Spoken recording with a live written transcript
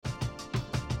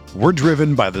We're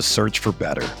driven by the search for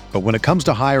better. But when it comes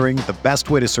to hiring, the best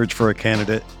way to search for a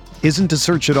candidate isn't to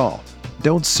search at all.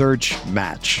 Don't search,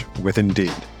 match with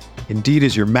Indeed. Indeed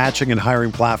is your matching and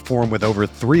hiring platform with over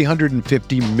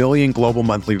 350 million global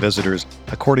monthly visitors,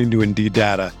 according to Indeed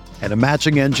data, and a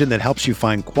matching engine that helps you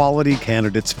find quality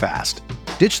candidates fast.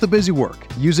 Ditch the busy work.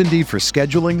 Use Indeed for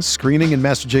scheduling, screening, and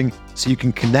messaging so you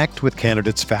can connect with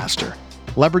candidates faster.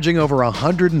 Leveraging over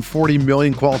 140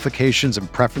 million qualifications and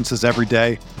preferences every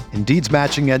day, Indeed's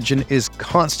matching engine is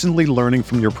constantly learning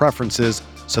from your preferences,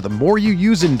 so the more you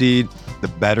use Indeed, the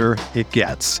better it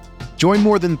gets. Join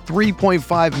more than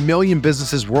 3.5 million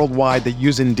businesses worldwide that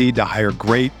use Indeed to hire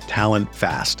great talent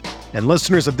fast. And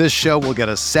listeners of this show will get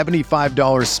a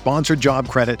 $75 sponsored job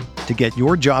credit to get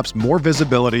your jobs more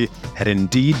visibility at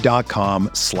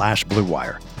Indeed.com/Blue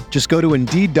Wire. Just go to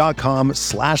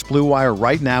Indeed.com/Blue Wire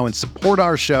right now and support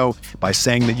our show by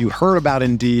saying that you heard about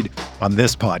Indeed on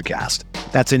this podcast.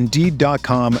 That's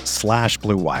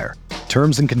Indeed.com/Blue Wire.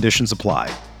 Terms and conditions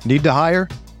apply. Need to hire?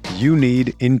 You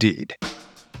need Indeed.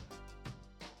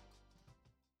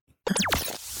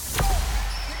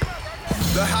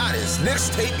 The hottest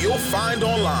Knicks tape you'll find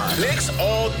online. Knicks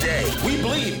all day. We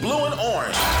bleed blue and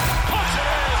orange.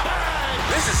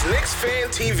 This is Knicks Fan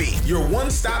TV, your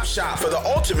one-stop shop for the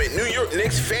ultimate New York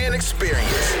Knicks fan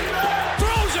experience.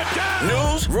 Throws it down.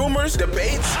 News, rumors,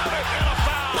 debates,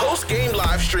 post-game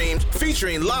live streams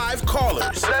featuring live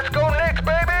callers. Let's go Knicks,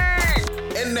 baby!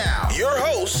 And now, your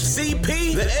host,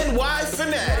 CP, the NY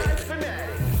Fanatic.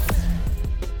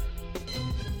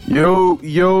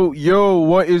 Yo,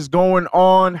 what is going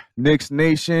on, Knicks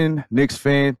Nation, Knicks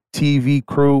Fan TV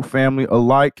crew, family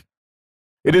alike?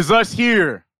 It is us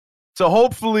here to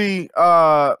hopefully,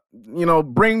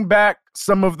 bring back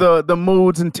some of the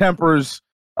moods and tempers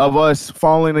of us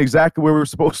falling exactly where we were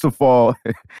supposed to fall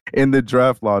in the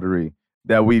draft lottery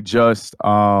that we just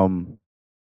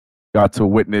got to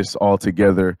witness all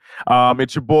together.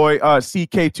 It's your boy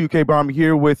CK2K, but I'm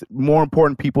here with more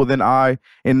important people than I,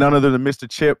 and none other than Mr.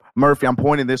 Chip Murphy. I'm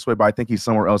pointing this way, but I think he's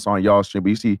somewhere else on y'all stream. But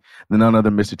you see the none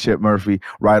other Mr. Chip Murphy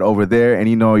right over there, and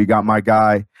you got my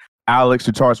guy Alex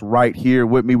Charles right here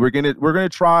with me. We're gonna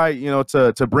try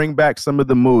to bring back some of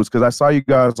the moves, because I saw you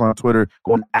guys on Twitter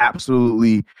going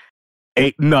absolutely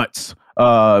nuts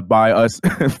by us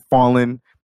falling.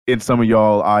 In some of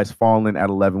y'all eyes, falling at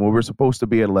 11. Well, we're supposed to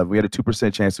be at 11. We had a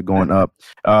 2% chance of going up.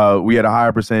 We had a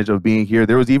higher percentage of being here.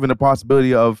 There was even a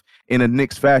possibility of, in a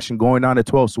Knicks fashion, going down to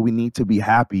 12. So we need to be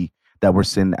happy that we're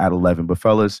sitting at 11. But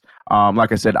fellas,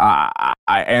 like I said, I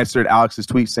answered Alex's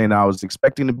tweet saying I was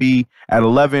expecting to be at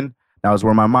 11. That was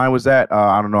where my mind was at.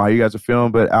 I don't know how you guys are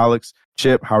feeling, but Alex,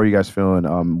 Chip, how are you guys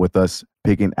feeling with us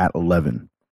picking at 11?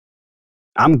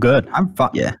 I'm good. I'm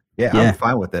fine. Yeah, I'm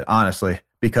fine with it, honestly.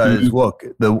 Because look,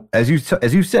 as you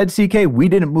said, CK, we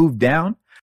didn't move down,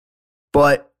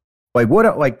 but we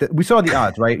saw the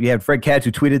odds, right? You had Fred Katz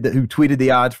who tweeted the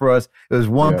odds for us. It was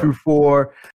 1 through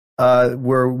 4,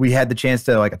 where we had the chance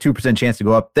to, like, a 2% chance to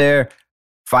go up there.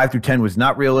 5 through 10 was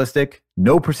not realistic.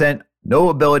 No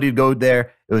ability to go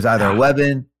there. It was either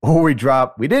 11 or we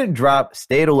dropped. We didn't drop,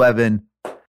 stayed 11.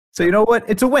 So you know what?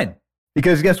 It's a win,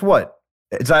 because guess what?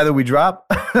 It's either we drop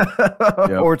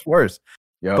or it's worse.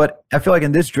 Yep. But I feel like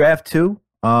in this draft too,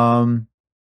 even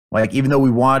though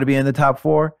we wanted to be in the top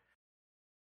 4,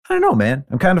 I don't know, man.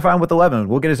 I'm kind of fine with 11.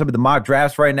 We'll get into some of the mock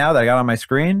drafts right now that I got on my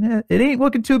screen. It ain't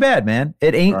looking too bad, man.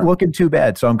 It ain't looking too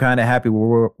bad. So I'm kind of happy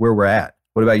where we're at.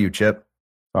 What about you, Chip?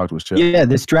 Talk to us, Chip. Yeah,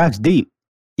 this draft's deep.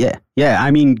 Yeah. I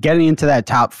mean, getting into that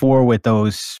top 4 with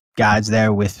those guys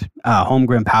there, with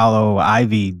Holmgren, Paolo,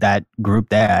 Ivy, that group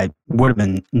there, would have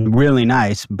been really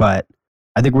nice, but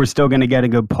I think we're still going to get a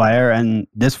good player, and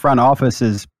this front office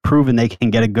has proven they can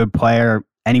get a good player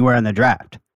anywhere in the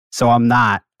draft. So I'm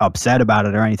not upset about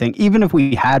it or anything. Even if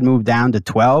we had moved down to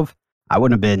 12, I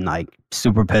wouldn't have been like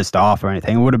super pissed off or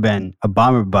anything. It would have been a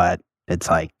bummer, but it's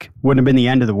like wouldn't have been the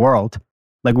end of the world.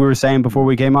 Like we were saying before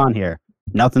we came on here,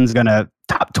 nothing's going to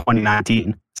top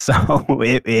 2019. So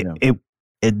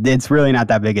it's really not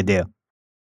that big a deal.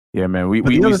 Yeah, man.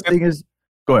 The other thing is,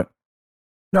 go ahead.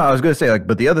 No, I was going to say,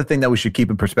 but the other thing that we should keep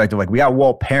in perspective, we got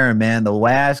Walt Perrin, man. The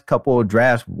last couple of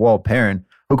drafts, Walt Perrin.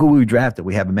 Look who we drafted.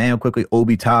 We have Emmanuel Quickly,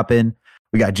 Obi Toppin.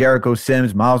 We got Jericho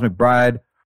Sims, Miles McBride,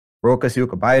 Rokas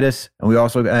Yukabaitis, and we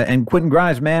also and Quentin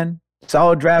Grimes, man.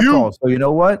 Solid draft call. So you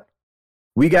know what?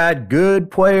 We got good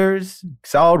players,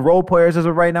 solid role players as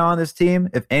of right now on this team.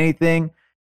 If anything,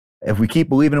 if we keep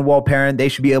believing in Walt Perrin, they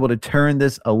should be able to turn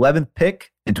this 11th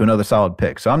pick into another solid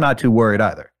pick. So I'm not too worried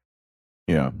either.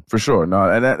 Yeah, for sure. No,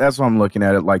 and that's why I'm looking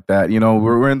at it like that.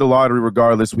 We're in the lottery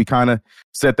regardless. We kind of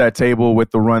set that table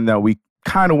with the run that we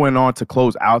kind of went on to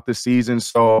close out the season.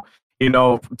 So,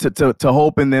 to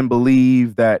hope and then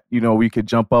believe that, we could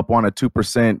jump up on a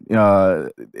 2%,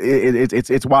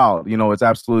 it's wild. It's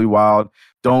absolutely wild.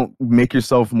 Don't make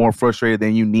yourself more frustrated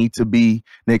than you need to be,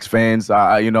 Knicks fans.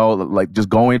 Just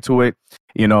go into it,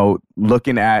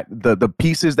 looking at the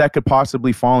pieces that could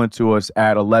possibly fall into us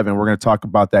at 11. We're going to talk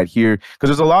about that here because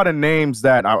there's a lot of names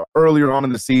that are earlier on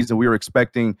in the season we were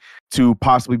expecting to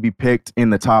possibly be picked in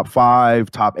the top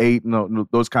 5, top 8,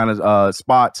 those kind of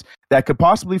spots that could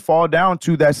possibly fall down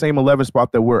to that same 11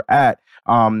 spot that we're at.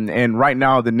 And right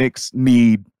now the Knicks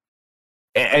need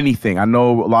anything. I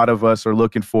know a lot of us are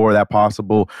looking for that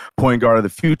possible point guard of the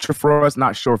future for us.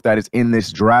 Not sure if that is in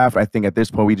this draft. I think at this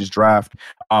point we just draft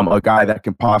a guy that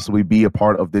can possibly be a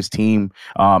part of this team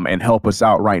and help us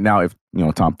out right now if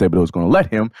Tom Thibodeau is going to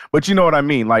let him. But you know what I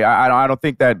mean? Like I don't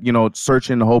think that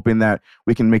searching, hoping that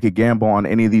we can make a gamble on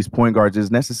any of these point guards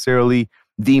is necessarily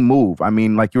the move. I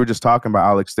mean, like you were just talking about,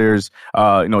 Alex, there's,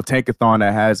 Tankathon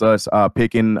that has us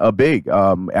picking a big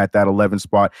at that 11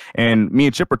 spot. And me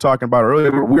and Chip were talking about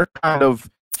earlier, we're kind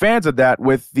of fans of that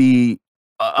with the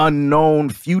unknown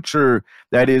future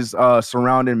that is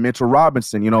surrounding Mitchell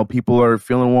Robinson. People are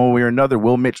feeling one way or another.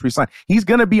 Will Mitch resign? He's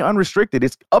going to be unrestricted.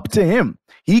 It's up to him.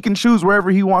 He can choose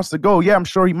wherever he wants to go. Yeah, I'm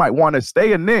sure he might want to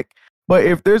stay a Knick. But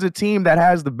if there's a team that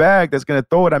has the bag that's going to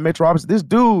throw it at Mitch Robinson, this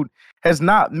dude has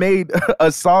not made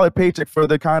a solid paycheck for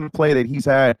the kind of play that he's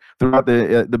had throughout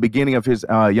the beginning of his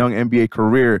young NBA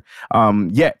career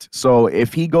yet. So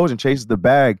if he goes and chases the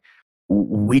bag,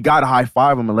 we got to high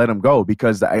five him and let him go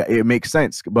because it makes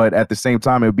sense. But at the same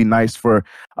time, it would be nice for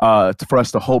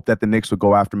us to hope that the Knicks would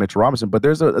go after Mitchell Robinson. But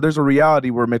there's a reality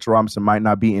where Mitchell Robinson might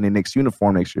not be in a Knicks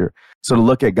uniform next year. So to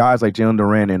look at guys like Jalen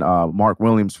Duren and Mark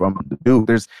Williams from the Duke,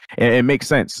 it makes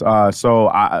sense.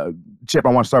 Chip, I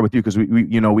want to start with you because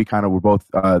we kind of were both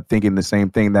thinking the same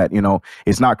thing that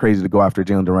it's not crazy to go after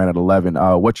Jalen Duren at 11.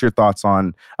 What's your thoughts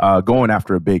on going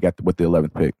after a big with the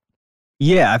 11th pick?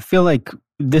 Yeah, I feel like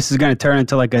this is going to turn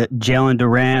into like a Jalen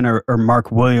Duren or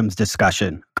Mark Williams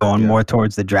discussion going more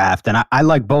towards the draft. And I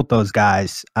like both those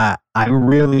guys. I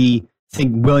really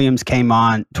think Williams came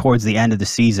on towards the end of the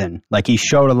season. Like he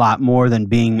showed a lot more than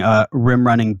being a rim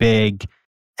running big.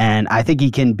 And I think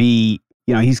he can be,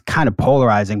 he's kind of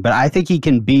polarizing, but I think he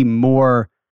can be more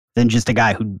than just a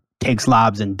guy who takes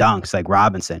lobs and dunks like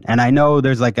Robinson. And I know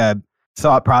there's like a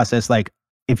thought process like,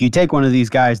 if you take one of these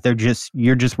guys,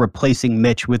 you're just replacing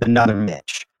Mitch with another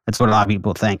Mitch. That's what a lot of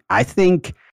people think. I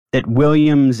think that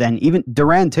Williams and even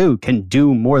Duren too can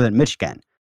do more than Mitch can.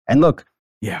 And look,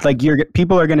 like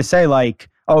people are going to say like,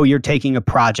 oh, you're taking a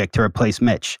project to replace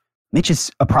Mitch. Mitch is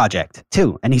a project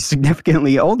too, and he's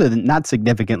significantly older not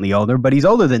significantly older, but he's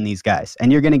older than these guys.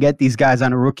 And you're going to get these guys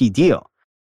on a rookie deal.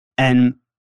 And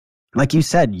like you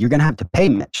said, you're going to have to pay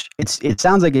Mitch. It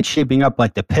sounds like it's shaping up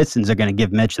like the Pistons are going to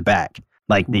give Mitch the bag.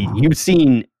 Like you've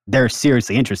seen they're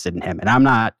seriously interested in him, and I'm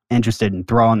not interested in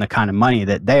throwing the kind of money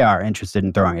that they are interested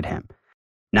in throwing at him.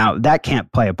 Now, that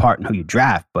can't play a part in who you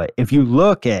draft, but if you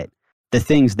look at the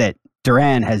things that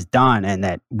Duren has done and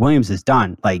that Williams has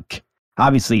done, like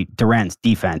obviously Duren's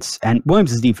defense and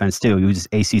Williams' defense too, he was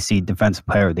ACC Defensive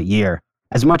Player of the Year.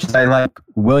 As much as I like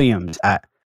Williams,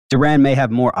 Duren may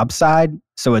have more upside,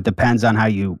 so it depends on how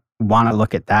you want to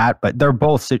look at that, but they're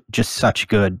both just such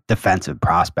good defensive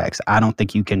prospects. I don't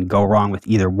think you can go wrong with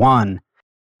either one.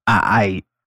 I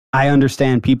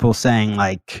understand people saying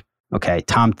like, okay,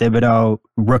 Tom Thibodeau,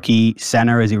 rookie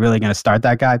center, is he really going to start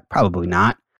that guy? Probably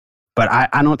not. But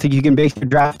I don't think you can base your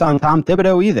draft on Tom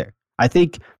Thibodeau either. I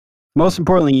think most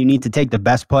importantly, you need to take the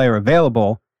best player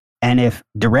available. And if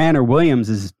Duren or Williams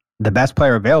is the best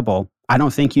player available, I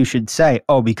don't think you should say,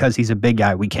 oh, because he's a big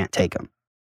guy, we can't take him.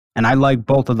 And I like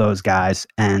both of those guys,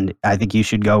 and I think you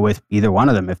should go with either one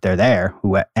of them if they're there.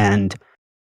 And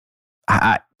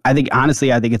I think,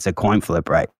 honestly, I think it's a coin flip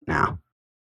right now.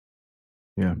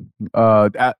 Yeah.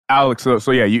 Alex,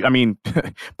 so yeah,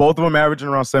 both of them averaging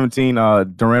around 17.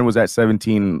 Duren was at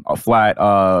 17 flat.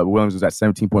 Williams was at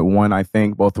 17.1, I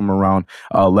think. Both of them around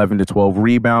 11 to 12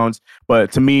 rebounds.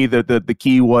 But to me, the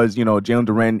key was, Jalen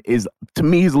Duren is, to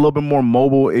me, he's a little bit more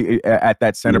mobile at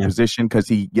that center position because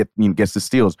he gets the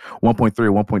steals. 1.3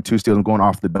 or 1.2 steals. I'm going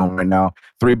off the dome right now.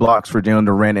 3 blocks for Jalen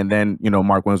Duren, and then,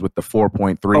 Mark Williams with the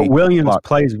 4.3. But Williams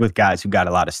plays with guys who got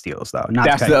a lot of steals, though.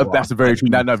 That's very true.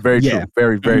 Not very true.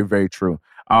 Very, very, very true.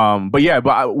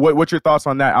 What's your thoughts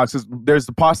on that, Alex? There's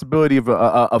the possibility of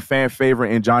a fan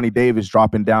favorite in Johnny Davis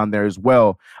dropping down there as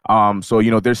well.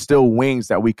 There's still wings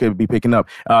that we could be picking up.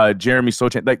 Jeremy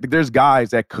Sochan, like there's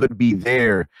guys that could be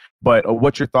there. But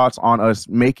what's your thoughts on us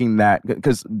making that?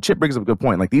 Because Chip brings up a good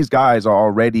point. Like these guys are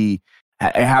already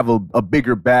have a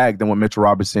bigger bag than what Mitchell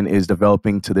Robinson is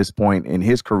developing to this point in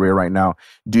his career right now.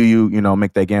 Do you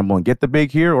make that gamble and get the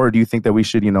big here, or do you think that we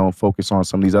should focus on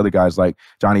some of these other guys like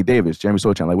Johnny Davis, Jeremy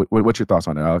Sochan? Like, what's your thoughts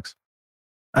on that, Alex?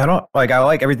 I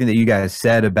like everything that you guys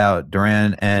said about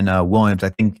Durant and Williams. I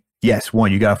think, yes,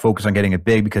 one, you got to focus on getting it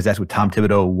big because that's what Tom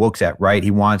Thibodeau looks at, right?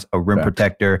 He wants a rim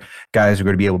protector, guys who are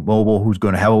going to be able to mobile, who's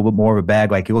going to have a little bit more of a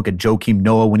bag. Like you look at Joakim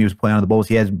Noah when he was playing on the Bulls,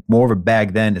 he has more of a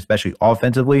bag then, especially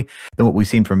offensively, than what we've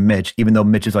seen from Mitch. Even though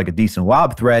Mitch is like a decent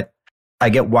lob threat, I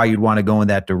get why you'd want to go in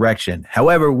that direction.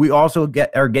 However, we also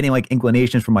are getting like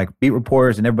inclinations from like beat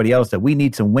reporters and everybody else that we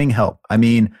need some wing help. I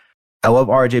mean, I love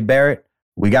RJ Barrett.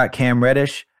 We got Cam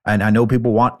Reddish. And I know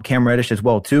people want Cam Reddish as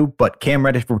well, too. But Cam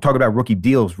Reddish, we're talking about rookie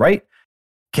deals, right?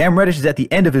 Cam Reddish is at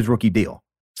the end of his rookie deal.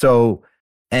 So,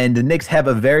 and the Knicks have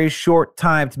a very short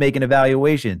time to make an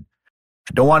evaluation.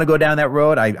 I don't want to go down that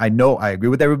road. I know, I agree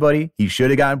with everybody. He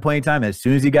should have gotten playing time as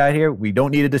soon as he got here. We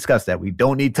don't need to discuss that. We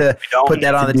don't need to put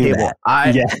that on the table.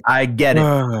 I get it. I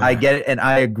get it. And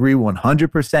I agree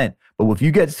 100%. But if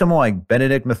you get someone like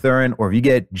Benedict Mathurin or if you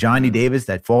get Johnny Davis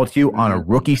that falls to you on a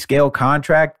rookie scale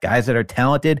contract, guys that are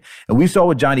talented, and we saw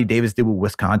what Johnny Davis did with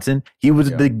Wisconsin. He was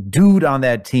the dude on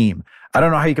that team. I don't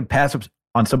know how you can pass up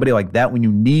on somebody like that when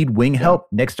you need wing help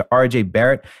next to RJ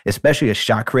Barrett, especially a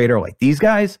shot creator like these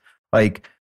guys. Like,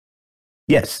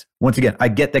 yes, once again, I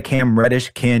get that Cam Reddish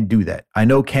can do that. I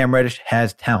know Cam Reddish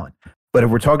has talent. But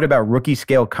if we're talking about rookie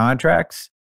scale contracts,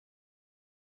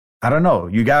 I don't know.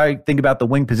 You got to think about the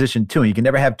wing position too. You can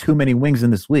never have too many wings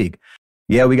in this league.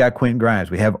 Yeah, we got Quentin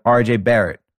Grimes. We have RJ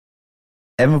Barrett.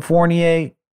 Evan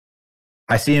Fournier,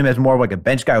 I see him as more of like a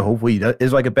bench guy. Hopefully he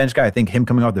is like a bench guy. I think him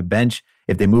coming off the bench,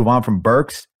 if they move on from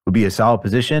Burks, would be a solid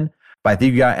position. But I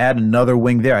think you got to add another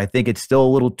wing there. I think it's still a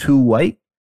little too white.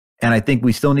 And I think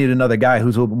we still need another guy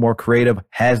who's a little bit more creative,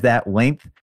 has that length.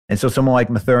 And so someone like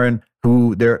Mathurin,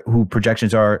 who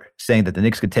projections are saying that the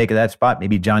Knicks could take at that spot,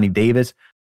 maybe Johnny Davis.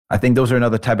 I think those are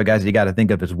another type of guys that you got to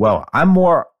think of as well. I'm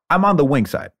on the wing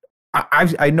side.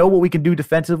 I know what we can do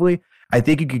defensively. I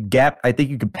think you could I think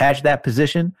you could patch that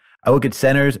position. I look at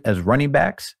centers as running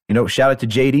backs. Shout out to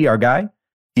JD, our guy.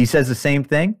 He says the same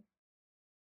thing.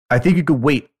 I think you could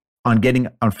wait on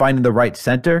finding the right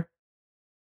center,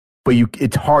 but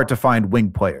it's hard to find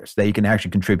wing players that you can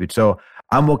actually contribute. So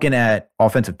I'm looking at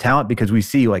offensive talent because we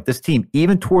see like this team,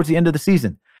 even towards the end of the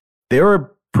season, they're a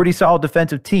pretty solid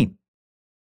defensive team.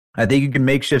 I think you can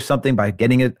makeshift something by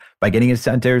getting a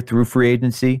center through free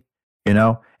agency, and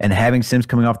having Sims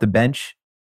coming off the bench.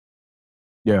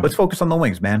 Yeah. Let's focus on the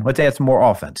wings, man. Let's add some more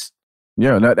offense.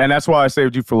 Yeah, and that's why I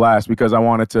saved you for last, because I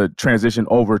wanted to transition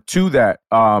over to that.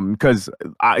 Because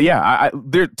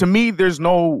to me, there's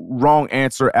no wrong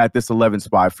answer at this 11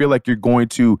 spot. I feel like you're going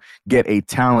to get a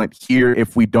talent here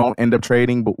if we don't end up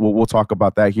trading, but we'll talk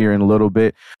about that here in a little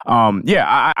bit.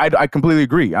 I completely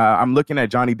agree. I'm looking at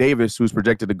Johnny Davis, who's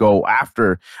projected to go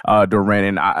after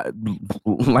Durant, and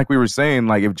like we were saying,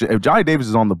 like if Johnny Davis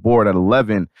is on the board at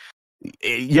 11.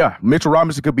 Yeah, Mitchell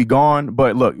Robinson could be gone,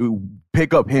 but look,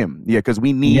 pick up him. Yeah, because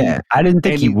we need. Yeah, I didn't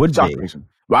think he would be.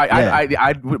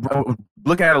 I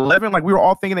looking at 11, like we were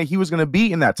all thinking that he was going to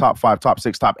be in that top 5, top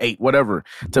 6, top 8, whatever.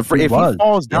 If he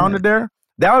falls down to there,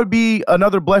 that would be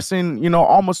another blessing.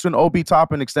 Almost to an Obi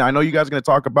Toppin extent. I know you guys are going to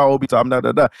talk about Obi Toppin,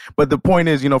 but the point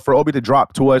is, for Obi to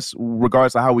drop to us,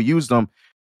 regardless of how we use them.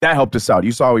 That helped us out.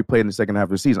 You saw how we played in the second half of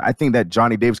the season. I think that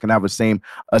Johnny Davis can have a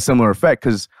similar effect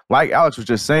because, like Alex was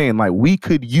just saying, like we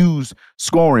could use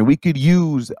scoring. We could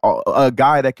use a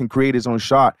guy that can create his own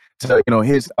shot to,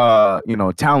 his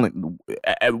talent.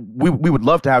 We would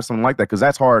love to have something like that because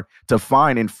that's hard to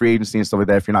find in free agency and stuff like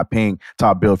that. If you're not paying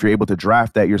top bill, if you're able to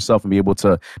draft that yourself and be able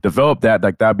to develop that,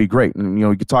 like that'd be great. And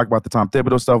you could talk about the Tom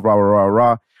Thibodeau stuff, rah rah rah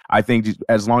rah. I think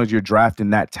as long as you're drafting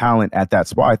that talent at that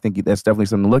spot, I think that's definitely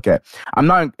something to look at. I'm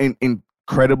not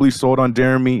incredibly sold on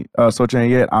Jeremy Sochan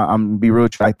yet. I'm going to be real.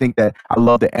 I think that I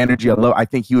love the energy. I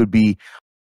think he would be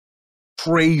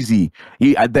crazy.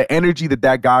 The energy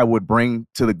that guy would bring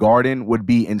to the Garden would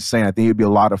be insane. I think it'd be a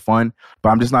lot of fun, but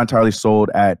I'm just not entirely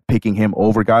sold at picking him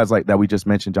over guys like that we just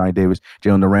mentioned, Johnny Davis,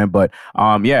 Jalen Durant. But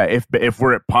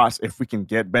if we can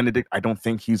get Benedict, I don't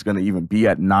think he's going to even be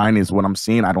at 9 is what I'm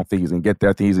seeing. I don't think he's going to get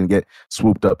there. I think he's going to get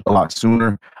swooped up a lot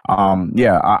sooner.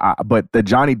 But the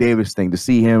Johnny Davis thing, to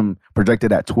see him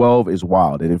projected at 12 is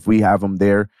wild. And if we have him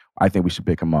there, I think we should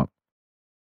pick him up.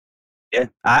 Yeah,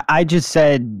 I just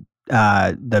said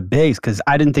the bigs because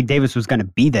I didn't think Davis was going to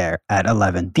be there at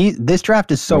 11. This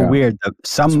draft is so weird.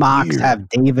 Some mocks have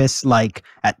Davis like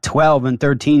at 12 and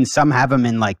 13. Some have him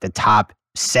in like the top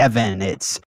 7.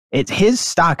 It's his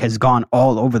stock has gone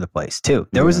all over the place too.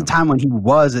 There was a time when he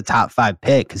was a top 5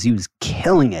 pick because he was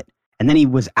killing it, And then he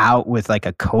was out with like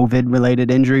a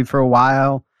COVID-related injury for a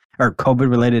while, or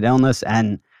COVID-related illness.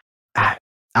 And I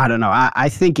don't know. I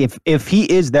think if he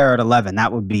is there at 11,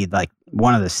 that would be like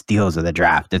one of the steals of the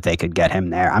draft if they could get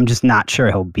him there. I'm just not sure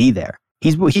he'll be there.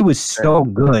 He was so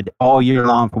good all year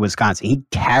long for Wisconsin. He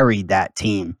carried that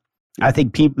team. I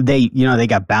think they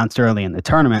got bounced early in the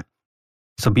tournament,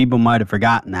 so people might have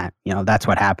forgotten that. That's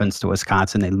what happens to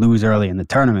Wisconsin. They lose early in the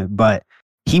tournament, but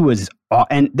he was,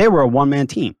 and they were a one-man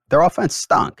team. Their offense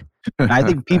stunk. And I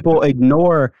think people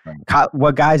ignore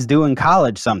what guys do in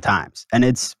college sometimes. And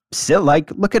it's still like,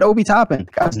 look at Obi Toppin.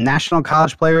 The guy was National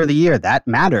College Player of the Year. That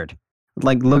mattered.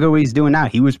 Like, look at what he's doing now.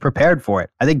 He was prepared for it.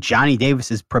 I think Johnny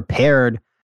Davis is prepared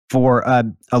for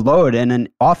a load and an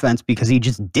offense because he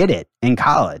just did it in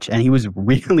college. And he was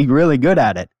really, really good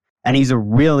at it. And he's a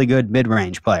really good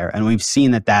mid-range player. And we've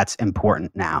seen that that's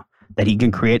important now. That he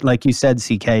can create, like you said,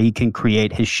 CK, he can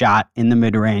create his shot in the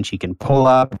mid-range. He can pull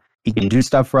up. He can do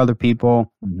stuff for other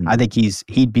people. Mm-hmm. I think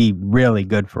he'd be really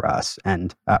good for us.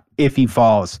 And if he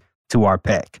falls to our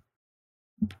pick.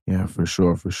 Yeah, for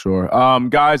sure.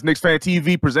 Guys, Knicks Fan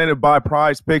TV presented by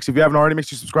Prize Picks. If you haven't already, make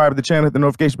sure you subscribe to the channel, hit the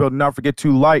notification bell. Do not forget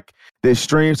to like this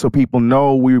stream so people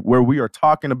know where we are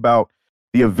talking about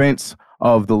the events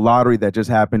of the lottery that just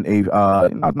happened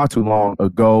not too long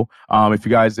ago. If you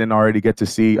guys didn't already get to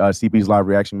see CP's live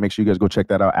reaction, make sure you guys go check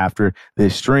that out after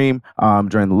this stream.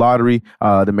 During the lottery,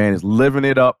 the man is living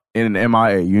it up in an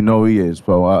MIA. You know he is.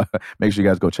 So make sure you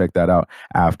guys go check that out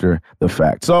after the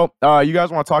fact. So you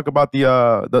guys want to talk about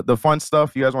the fun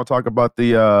stuff? You guys want to talk about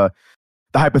the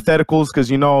hypotheticals?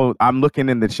 Because I'm looking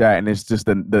in the chat and it's just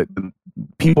the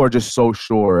people are just so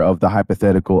sure of the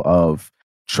hypothetical of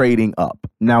trading up.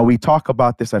 Now, we talk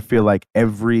about this, I feel like,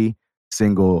 every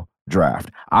single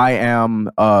draft. I am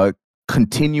a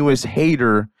continuous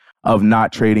hater of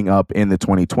not trading up in the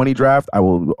 2020 draft. I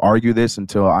will argue this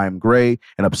until I am gray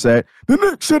and upset. The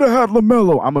Knicks should have had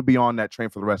LaMelo. I'm going to be on that train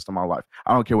for the rest of my life.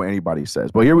 I don't care what anybody says.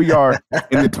 But here we are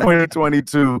in the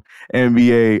 2022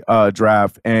 NBA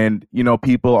draft. And,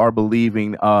 people are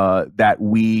believing that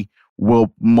we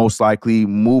will most likely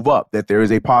move up, that there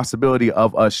is a possibility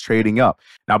of us trading up.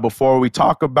 Now, before we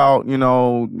talk about,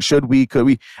 could we,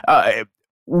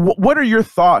 what are your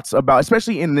thoughts about,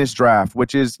 especially in this draft,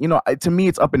 which is, to me,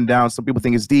 it's up and down. Some people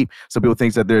think it's deep. Some people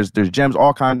think that there's gems,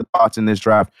 all kinds of thoughts in this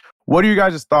draft. What are your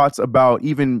guys' thoughts about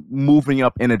even moving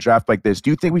up in a draft like this?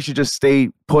 Do you think we should just stay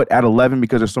put at 11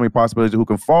 because there's so many possibilities of who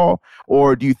can fall?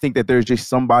 Or do you think that there's just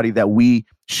somebody that we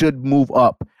should move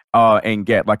up and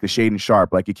get, like the Shaden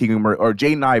Sharp, like a Keegan Murray, or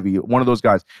Jaden Ivey, one of those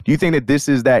guys? Do you think that this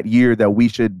is that year that we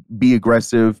should be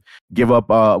aggressive, give up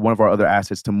one of our other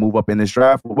assets to move up in this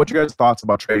draft? What's your guys' thoughts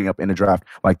about trading up in a draft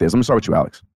like this? Let me start with you,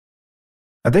 Alex.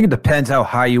 I think it depends how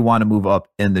high you want to move up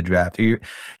in the draft. It's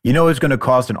going to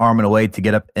cost an arm and a leg to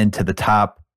get up into the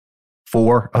top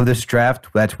 4 of this draft.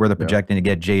 That's where they're projecting to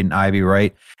get Jaden Ivey,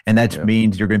 right? And that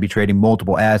means you're going to be trading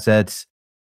multiple assets.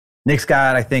 Knicks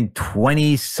got, I think,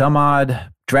 20 some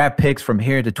odd draft picks from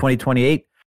here to 2028.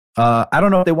 I don't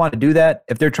know if they want to do that.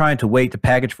 If they're trying to wait to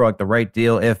package for like the right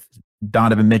deal, if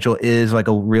Donovan Mitchell is like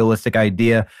a realistic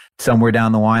idea somewhere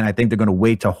down the line, I think they're going to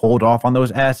wait to hold off on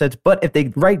those assets. But if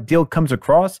the right deal comes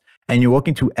across and you're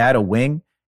looking to add a wing,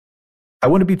 I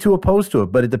wouldn't be too opposed to it.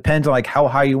 But it depends on like how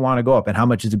high you want to go up and how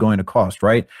much is it going to cost,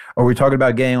 right? Or we're talking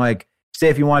about getting like, say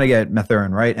if you want to get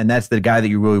Mathurin, right? And that's the guy that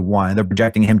you really want. And they're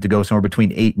projecting him to go somewhere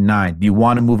between 8 and 9. Do you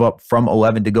want to move up from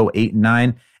 11 to go 8 and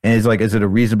 9? And is it a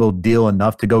reasonable deal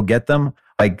enough to go get them?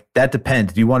 Like, that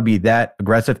depends. Do you want to be that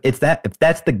aggressive? If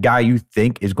that's the guy you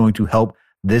think is going to help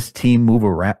this team move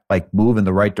around, like move in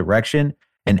the right direction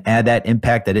and add that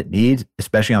impact that it needs,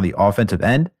 especially on the offensive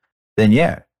end, then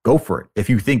yeah, go for it. If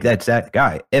you think that's that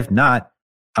guy. If not,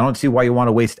 I don't see why you want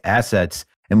to waste assets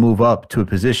and move up to a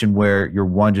position where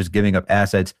you're just giving up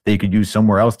assets that you could use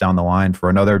somewhere else down the line for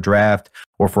another draft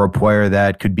or for a player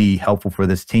that could be helpful for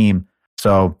this team.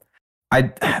 So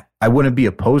I wouldn't be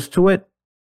opposed to it,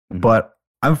 but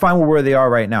I'm fine with where they are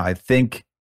right now. I think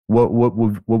what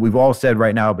we've all said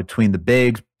right now between the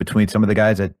bigs, between some of the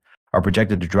guys that are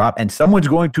projected to drop, and someone's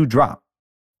going to drop.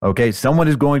 Okay, someone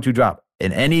is going to drop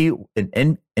in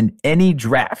any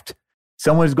draft.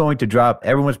 Someone is going to drop.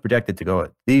 Everyone's projected to go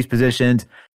at these positions.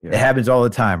 Yeah. It happens all the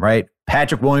time, right?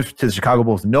 Patrick Williams to the Chicago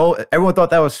Bulls. No, everyone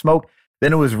thought that was smoke.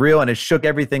 Then it was real, and it shook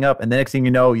everything up. And the next thing you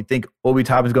know, you think Obi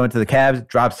Toppin's going to the Cavs,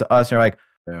 drops to us, and you're like,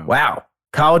 wow,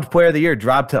 college player of the year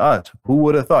dropped to us. Who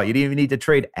would have thought? You didn't even need to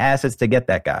trade assets to get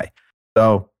that guy.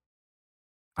 So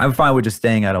I'm fine with just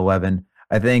staying at 11.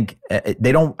 I think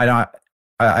they don't.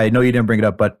 I know you didn't bring it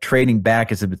up, but trading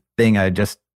back is a thing.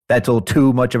 That's a little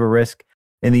too much of a risk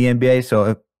in the NBA.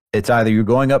 So it's either you're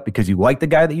going up because you like the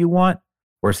guy that you want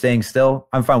or staying still.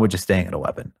 I'm fine with just staying at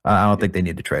 11. I don't think they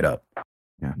need to trade up.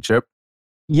 Yeah, Chip.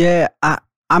 Yeah,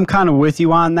 I'm kind of with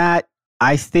you on that.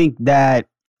 I think that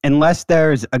unless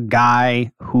there's a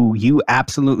guy who you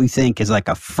absolutely think is like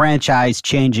a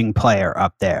franchise-changing player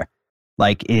up there,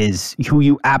 like is who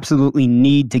you absolutely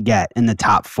need to get in the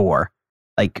top 4,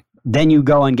 like then you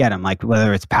go and get him, like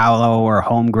whether it's Paolo or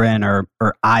Holmgren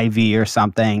or Ivy or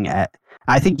something.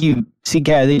 I think you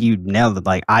nailed it.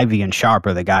 Like Ivy and Sharp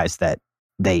are the guys that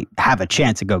they have a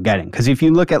chance to go getting. Because if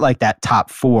you look at like that top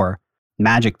 4,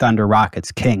 Magic, Thunder,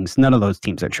 Rockets, Kings, none of those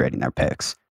teams are trading their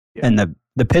picks. Yeah. And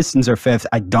the Pistons are 5th.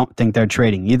 I don't think they're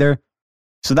trading either.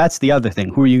 So that's the other thing.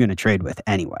 Who are you going to trade with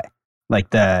anyway?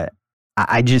 Like I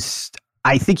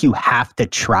think you have to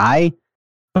try,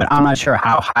 but I'm not sure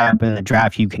how high up in the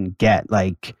draft you can get.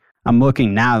 Like I'm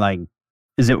looking now, like,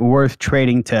 is it worth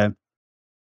trading to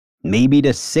maybe to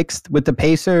 6th with the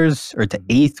Pacers or to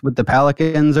 8th with the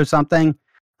Pelicans or something?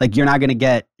 Like you're not going to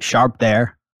get Sharp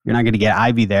there. You're not going to get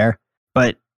Ivy there.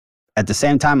 But at the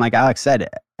same time, like Alex said,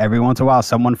 every once in a while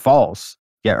someone falls.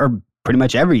 Yeah, or pretty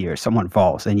much every year someone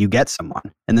falls and you get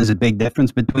someone. And there's a big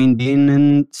difference between being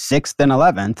in 6th and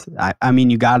 11th. I mean,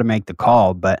 you got to make the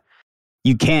call, but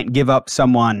you can't give up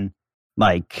someone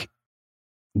like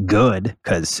good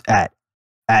because at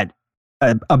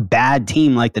a bad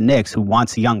team like the Knicks who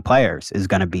wants young players is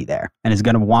going to be there and is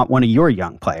going to want one of your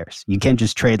young players. You can't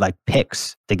just trade like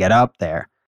picks to get up there.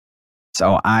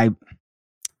 So I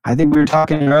think we were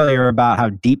talking earlier about how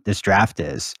deep this draft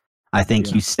is. I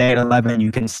think you stay at 11,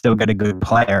 you can still get a good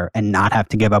player and not have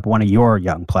to give up one of your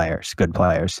young players, good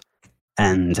players.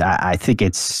 And I think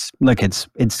it's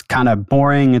kind of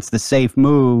boring. It's the safe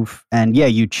move. And yeah,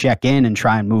 you check in and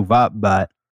try and move up,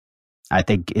 but I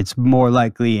think it's more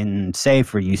likely and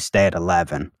safer you stay at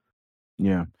 11.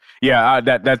 Yeah. Yeah,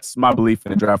 that's my belief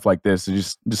in a draft like this.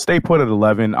 Just stay put at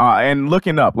 11. And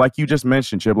looking up, like you just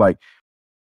mentioned, Chip, like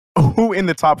who in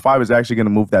the top 5 is actually going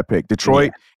to move that pick?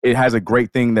 Detroit, it has a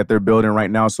great thing that they're building right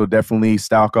now, so definitely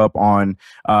stock up on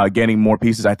getting more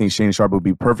pieces. I think Shane Sharp would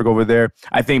be perfect over there.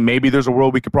 I think maybe there's a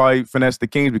world we could probably finesse the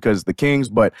Kings because the Kings,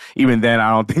 but even then, I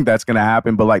don't think that's going to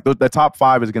happen. But like the top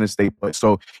 5 is going to stay put.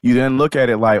 So you then look at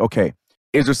it like, okay,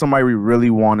 is there somebody we really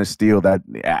want to steal that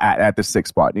at the 6th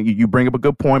spot? You bring up a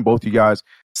good point, both you guys.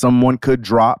 Someone could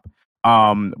drop.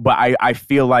 But I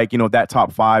feel like, that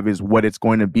top 5 is what it's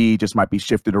going to be, just might be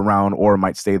shifted around or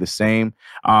might stay the same.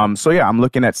 So yeah, I'm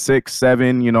looking at 6,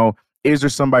 7, is there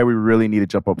somebody we really need to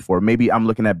jump up for? Maybe I'm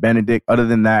looking at Benedict. Other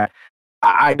than that,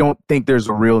 I don't think there's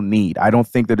a real need. I don't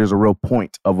think that there's a real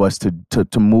point of us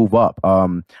to move up.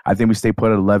 I think we stay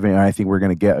put at 11, and I think we're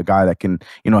going to get a guy that can,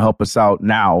 help us out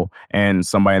now and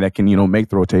somebody that can, make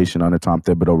the rotation under Tom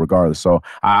Thibodeau regardless. So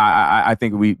I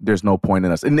think there's no point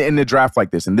in us. In the draft like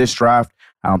this, in this draft,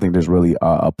 I don't think there's really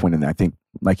a point in that. I think,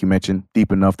 like you mentioned,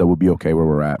 deep enough that we'll be okay where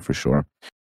we're at for sure.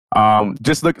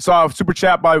 Saw a super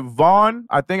chat by Vaughn.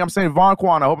 I think I'm saying Vaughn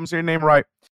Kwan. I hope I'm saying your name right.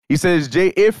 He says,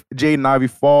 if Jaden Ivey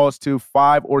falls to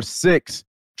 5 or 6,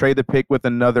 trade the pick with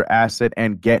another asset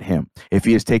and get him. If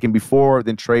he is taken before,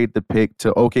 then trade the pick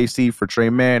to OKC for Trey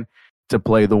Mann to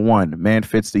play the 1. Man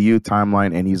fits the youth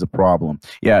timeline, and he's a problem.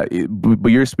 Yeah, but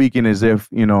you're speaking as if,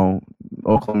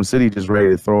 Oklahoma City just ready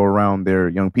to throw around their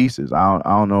young pieces. I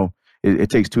don't know. It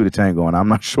takes 2 to tango, and I'm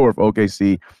not sure if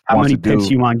OKC how many picks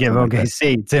you want to give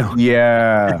OKC, too.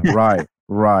 Yeah, right.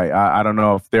 Right. I don't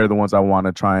know if they're the ones I want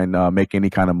to try and make any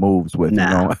kind of moves with,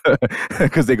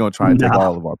 because they're going to try and take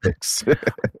all of our picks.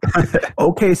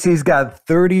 OKC's got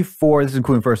 34. This is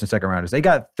including first and second rounders. They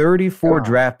got 34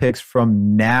 draft picks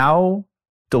from now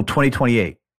till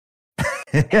 2028.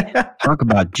 Talk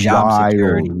about job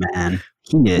security, man.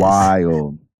 He is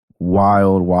wild.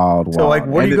 So, like,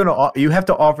 what are you going to? You have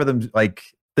to offer them. Like,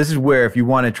 this is where if you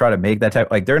want to try to make that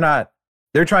type, like, they're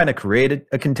trying to create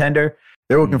a contender.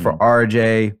 They're looking for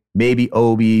RJ, maybe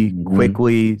Obi,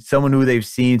 quickly, someone who they've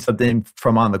seen something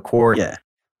from on the court. Yeah.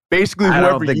 Basically,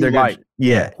 whoever you like.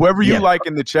 Whoever you like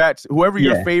in the chats, whoever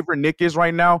your favorite Nick is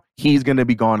right now, he's going to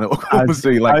be gone to Oklahoma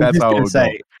City. Like, that's how it would go.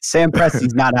 Sam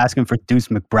Presti's not asking for Deuce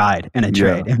McBride in a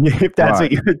trade. If that's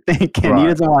what you're thinking. He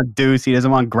doesn't want Deuce. He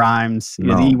doesn't want Grimes.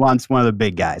 No. He wants one of the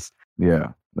big guys.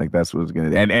 Yeah. Like, that's what it's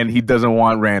going to do. And he doesn't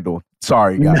want Randall.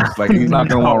 Sorry, guys. No. Like, he's not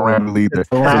going to want Randall either. It's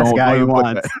the last guy he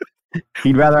wants.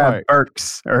 He'd rather have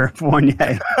Burks or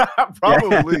Fournier.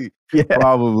 Probably.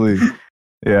 Probably.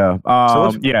 Yeah.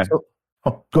 I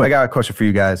got a question for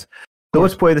you guys. So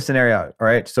let's play the scenario out. All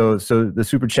right. So the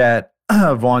super chat,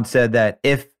 Vaughn said that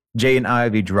if Jaden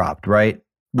Ivey dropped, right?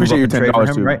 Appreciate your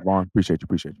 $10 too, right? Vaughn. Appreciate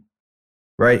you.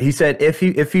 Right. He said if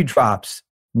he drops,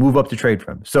 move up to trade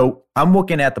for him. So I'm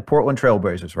looking at the Portland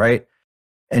Trailblazers, right?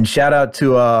 And shout out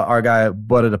to our guy,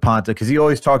 Butter DePonta, because he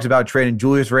always talks about trading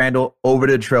Julius Randle over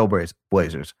to the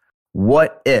Trailblazers.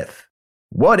 What if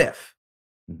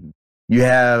you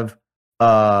have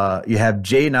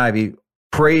Jaden Ivey,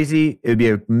 crazy, it would be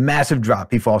a massive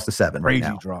drop. He falls to 7 right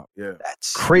now. Crazy drop, yeah.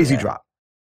 That's Crazy drop.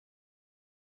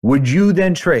 Would you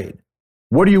then trade?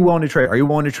 What are you willing to trade? Are you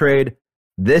willing to trade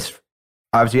this?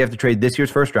 Obviously, you have to trade this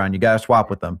year's first round. You got to swap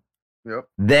with them. Yep.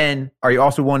 Then, are you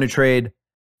also willing to trade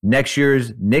next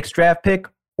year's Knicks draft pick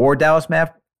or Dallas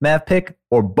Mav pick,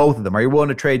 or both of them? Are you willing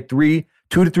to trade 2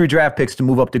 to 3 draft picks to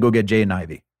move up to go get Jaden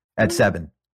Ivey at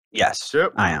 7? Yes,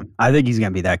 Yep. I am. I think he's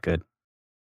going to be that good.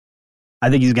 I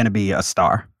think he's going to be a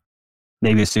star,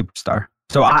 maybe a superstar.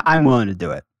 So I'm willing to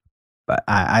do it, but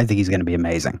I think he's going to be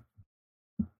amazing.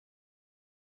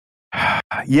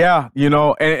 Yeah,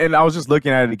 and I was just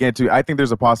looking at it again too. I think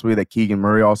there's a possibility that Keegan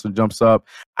Murray also jumps up.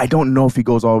 I don't know if he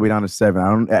goes all the way down to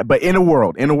 7. But in a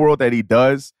world that he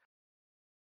does,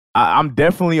 I'm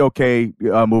definitely okay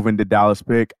moving to Dallas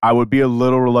pick. I would be a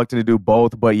little reluctant to do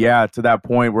both, but yeah, to that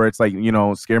point where it's like,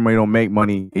 scare money don't make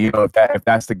money. If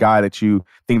that's the guy that you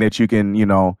think that you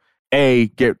can, A,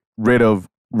 get rid of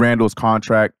Randall's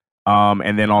contract,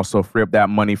 and then also free up that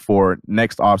money for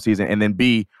next offseason, and then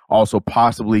B, also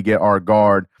possibly get our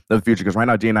guard of the future. Because right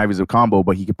now, Jaden Ivey's a combo,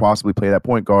 but he could possibly play that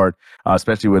point guard,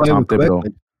 especially with Tom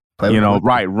Thibodeau.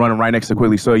 Right, running right next to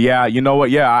Quigley. So yeah, you know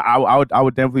what? Yeah, I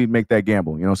would definitely make that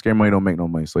gamble. Scare money don't make no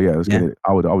money. So yeah, let's get it.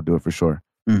 I would do it for sure.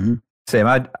 Mm-hmm. Same,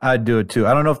 I'd do it too.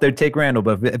 I don't know if they'd take Randall,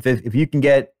 but if you can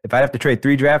get, if I have to trade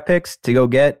 3 draft picks to go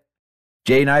get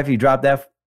Jaden Ivey, drop that.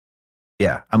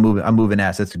 Yeah, I'm moving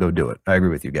assets to go do it. I agree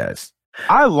with you guys.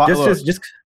 I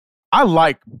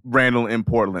like Randall in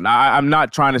Portland. I'm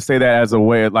not trying to say that as a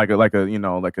way like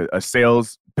a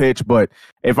sales pitch, but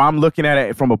if I'm looking at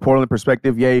it from a Portland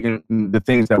perspective, yeah, the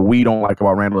things that we don't like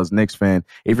about Randall as a Knicks fan.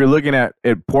 If you're looking at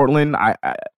Portland,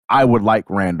 I would like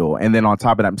Randall, and then on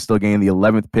top of that, I'm still getting the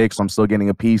 11th pick, so I'm still getting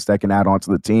a piece that can add on to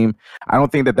the team. I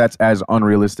don't think that that's as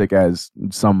unrealistic as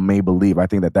some may believe. I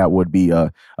think that would be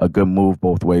a good move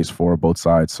both ways for both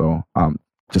sides. So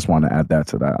just want to add that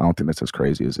to that. I don't think that's as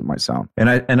crazy as it might sound. And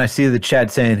I see the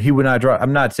chat saying he would not drop.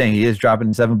 I'm not saying he is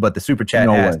dropping 7, but the super chat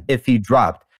asked if he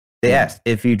dropped. They asked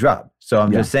if he dropped. So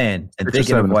I'm just saying and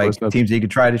thinking of like teams that you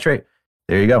could try to trade.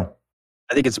 There you go.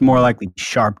 I think it's more likely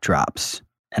Sharp drops,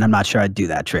 and I'm not sure I'd do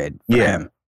that trade for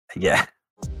him. Yeah.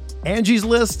 Angie's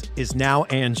List is now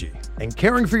Angie, and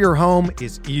caring for your home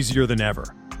is easier than ever.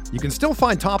 You can still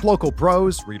find top local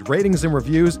pros, read ratings and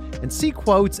reviews, and see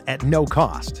quotes at no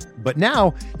cost. But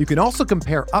now, you can also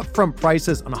compare upfront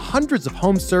prices on hundreds of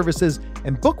home services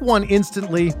and book one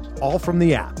instantly, all from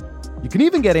the app. You can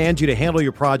even get Angie to handle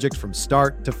your project from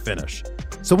start to finish.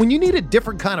 So when you need a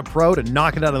different kind of pro to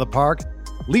knock it out of the park,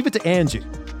 leave it to Angie.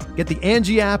 Get the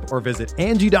Angie app or visit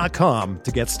Angie.com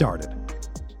to get started.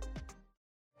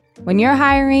 When you're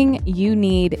hiring, you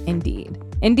need Indeed.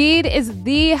 Indeed is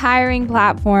the hiring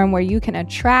platform where you can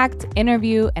attract,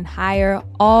 interview, and hire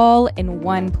all in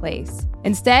one place.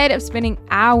 Instead of spending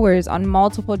hours on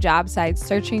multiple job sites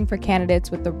searching for candidates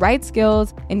with the right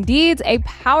skills, Indeed's a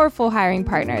powerful hiring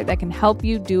partner that can help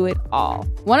you do it all.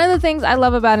 One of the things I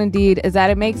love about Indeed is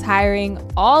that it makes hiring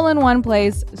all in one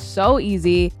place so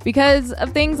easy because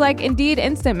of things like Indeed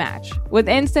Instant Match. With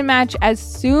Instant Match, as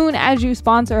soon as you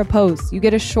sponsor a post, you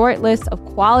get a short list of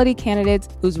quality candidates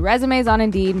whose resumes on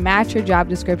Indeed match your job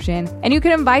description, and you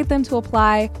can invite them to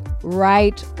apply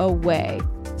right away.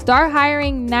 Start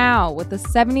hiring now with a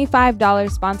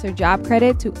 $75 sponsored job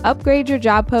credit to upgrade your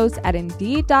job post at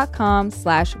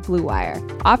Indeed.com/Blue Wire.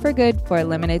 Offer good for a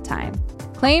limited time.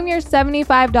 Claim your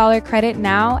 $75 credit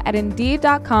now at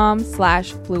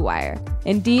Indeed.com/Blue Wire.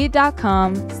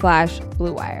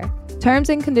 Indeed.com/Blue Wire. Terms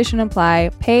and conditions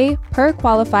apply. Pay per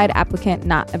qualified applicant.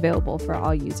 Not available for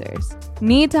all users.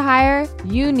 Need to hire?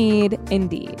 You need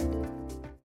Indeed.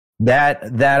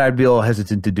 That I'd be a little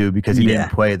hesitant to do because he didn't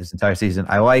play this entire season.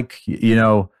 I like, we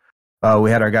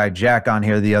had our guy Jack on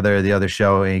here the other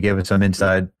show, and he gave us some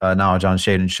inside knowledge on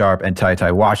Shaedon Sharpe and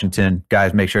Ty Washington.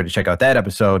 Guys, make sure to check out that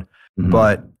episode. Mm-hmm.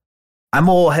 But I'm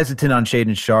a little hesitant on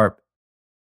Shaedon Sharpe.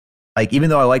 Like,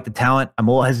 even though I like the talent, I'm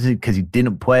a little hesitant because he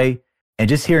didn't play. And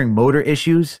just hearing motor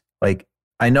issues, like,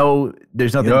 I know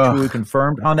there's nothing truly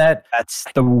confirmed on that. That's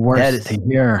the worst to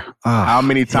hear. How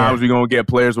many times we going to get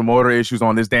players with motor issues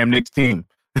on this damn Knicks team?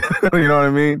 You know what I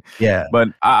mean? Yeah. But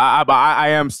I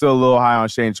am still a little high on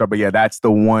Shaedon Sharpe. But yeah, that's the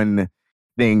one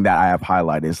thing that I have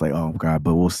highlighted. It's like, oh, God,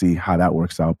 but we'll see how that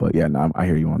works out. But yeah, no, I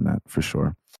hear you on that for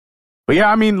sure. But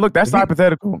yeah, I mean, look, that's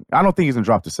hypothetical. I don't think he's going to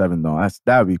drop to 7, though.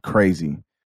 That would be crazy.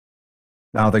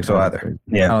 I don't think so either.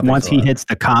 Yeah, once he hits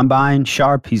the combine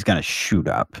sharp, he's going to shoot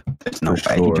up. There's no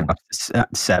way he drops to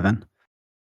 7.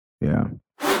 Yeah.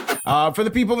 For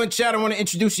the people in chat, I want to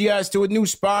introduce you guys to a new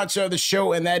sponsor of the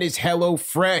show, and that is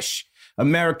HelloFresh.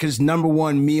 America's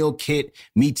 #1 meal kit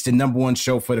meets the #1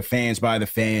 show for the fans by the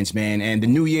fans, man. And the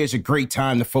new year is a great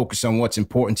time to focus on what's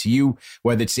important to you,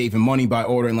 whether it's saving money by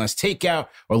ordering less takeout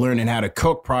or learning how to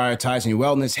cook, prioritizing your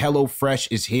wellness. HelloFresh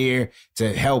is here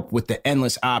to help with the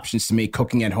endless options to make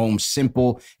cooking at home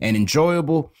simple and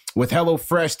enjoyable. With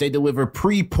HelloFresh, they deliver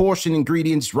pre-portioned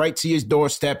ingredients right to your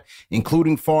doorstep,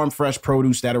 including farm fresh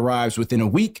produce that arrives within a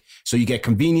week, so you get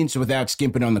convenience without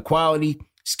skimping on the quality.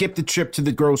 Skip the trip to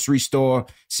the grocery store,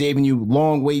 saving you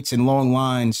long waits and long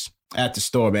lines at the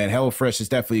store, man. HelloFresh is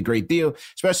definitely a great deal,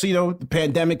 especially, the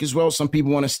pandemic as well. Some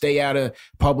people want to stay out of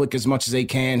public as much as they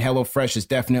can. HelloFresh is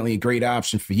definitely a great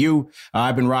option for you.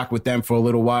 I've been rocking with them for a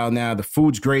little while now. The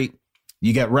food's great.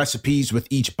 You get recipes with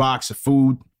each box of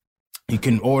food. You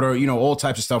can order, all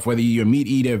types of stuff, whether you're a meat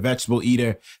eater, vegetable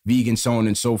eater, vegan, so on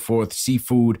and so forth,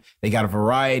 seafood. They got a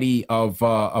variety of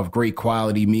great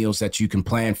quality meals that you can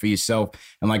plan for yourself.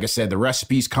 And like I said, the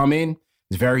recipes come in.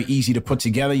 It's very easy to put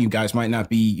together. You guys might not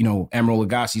be, Emeril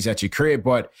Lagasse's at your crib,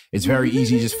 but it's very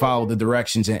easy to just follow the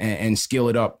directions and skill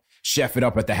it up. Chef it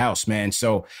up at the house, man.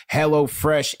 So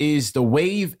HelloFresh is the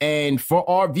wave. And for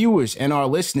our viewers and our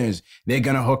listeners, they're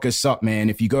going to hook us up,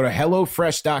 man. If you go to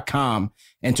HelloFresh.com,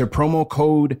 enter promo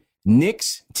code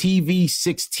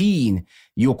KnicksTV16,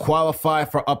 you'll qualify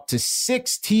for up to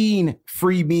 16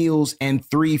 free meals and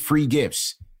 3 free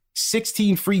gifts.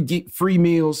 16 free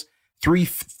meals, three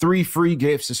free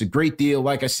gifts. It's a great deal.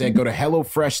 Like I said, go to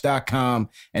HelloFresh.com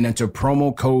and enter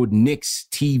promo code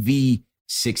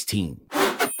KnicksTV16.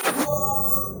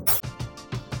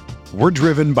 We're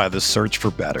driven by the search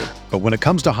for better. But when it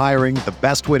comes to hiring, the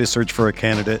best way to search for a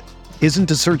candidate isn't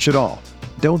to search at all.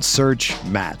 Don't search,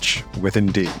 match with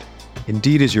Indeed.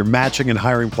 Indeed is your matching and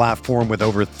hiring platform with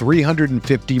over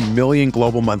 350 million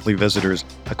global monthly visitors,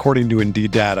 according to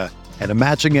Indeed data, and a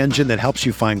matching engine that helps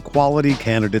you find quality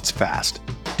candidates fast.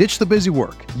 Ditch the busy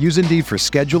work. Use Indeed for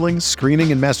scheduling,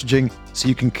 screening, and messaging so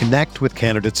you can connect with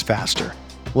candidates faster.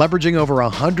 Leveraging over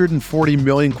 140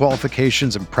 million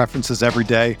qualifications and preferences every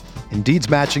day, Indeed's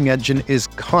matching engine is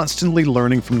constantly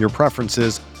learning from your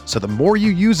preferences, so the more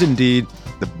you use Indeed,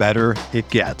 the better it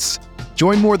gets.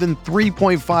 Join more than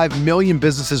 3.5 million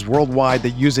businesses worldwide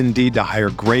that use Indeed to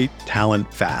hire great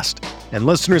talent fast. And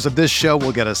listeners of this show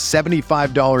will get a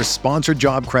 $75 sponsored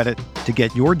job credit to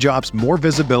get your jobs more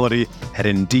visibility at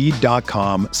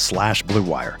Indeed.com/Blue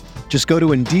Wire. Just go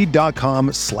to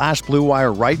Indeed.com/Blue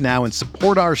Wire right now and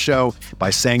support our show by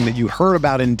saying that you heard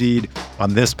about Indeed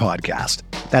on this podcast.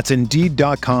 That's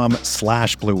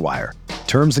Indeed.com/Blue Wire.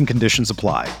 Terms and conditions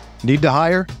apply. Need to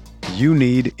hire? You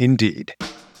need Indeed.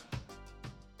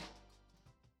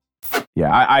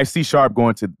 Yeah, I see Sharp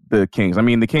going to the Kings. I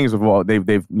mean, the Kings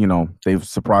they've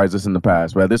surprised us in the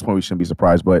past, but at this point we shouldn't be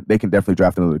surprised. But they can definitely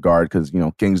draft another guard because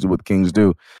Kings do what Kings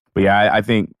do. But yeah, I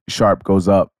think Sharp goes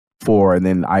up 4, and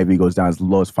then Ivy goes down as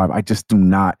low as 5. I just do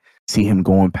not see him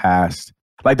going past.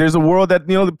 Like, there's a world that,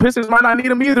 the Pistons might not need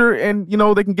him either, and,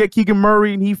 they can get Keegan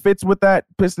Murray, and he fits with that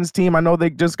Pistons team. I know they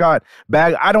just got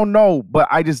bagged. I don't know, but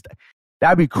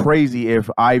that'd be crazy if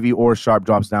Ivy or Sharp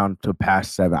drops down to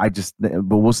past 7.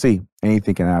 But we'll see.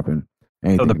 Anything can happen.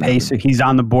 So the Pacers, he's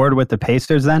on the board with the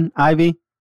Pacers then, Ivy?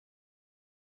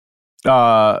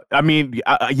 Yeah.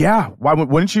 Why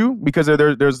wouldn't you? Because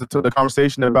there's the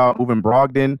conversation about moving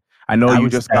Brogdon. I know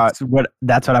that's what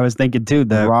I was thinking too.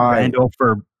 The Randall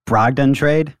for Brogdon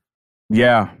trade.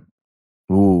 Yeah.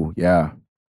 Ooh, yeah.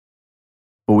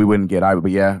 But we wouldn't get Ivy.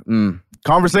 But yeah.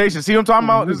 Conversation. See what I'm talking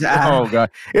about? Oh god,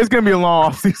 it's gonna be a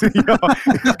long offseason.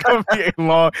 It's gonna be a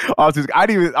long offseason. I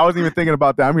wasn't even thinking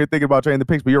about that. I'm here thinking about trading the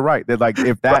picks. But you're right. That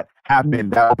if that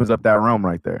happened, that opens up that realm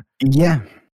right there. Yeah.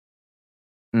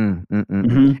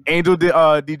 Angel De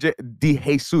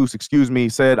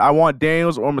Jesus, said, I want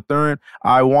Daniels or Mathurin.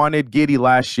 I wanted Giddey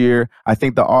last year. I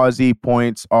think the Aussie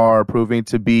points are proving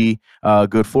to be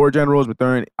good floor generals.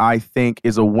 Mathurin, I think,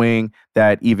 is a wing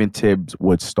that even Tibbs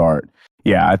would start.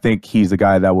 Yeah, I think he's the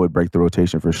guy that would break the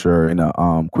rotation for sure in a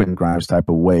Quentin Grimes type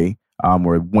of way.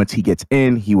 Where once he gets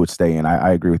in, he would stay in.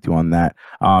 I agree with you on that.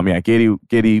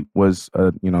 Giddey was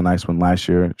a nice one last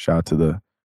year. Shout out to the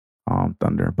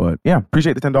Thunder. But yeah,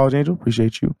 appreciate the $10, Angel.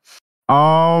 Appreciate you.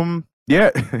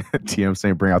 Yeah. TM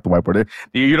saying bring out the whiteboard.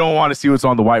 You don't want to see what's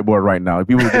on the whiteboard right now.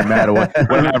 People get mad at what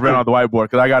I've written on the whiteboard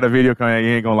because I got a video coming out. You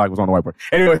ain't gonna like what's on the whiteboard.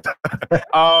 Anyway,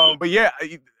 but yeah,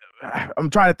 I'm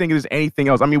trying to think if there's anything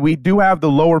else. I mean, we do have the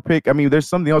lower pick. I mean, there's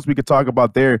something else we could talk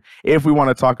about there if we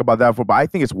want to talk about that. But I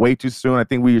think it's way too soon. I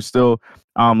think we are still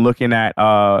looking at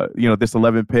this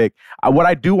 11 pick. What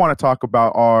I do want to talk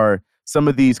about are some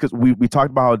of these, because we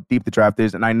talked about how deep the draft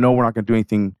is, and I know we're not going to do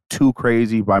anything too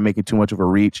crazy by making too much of a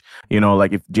reach.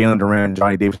 Like if Jalen Durant,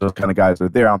 Johnny Davis, those kind of guys are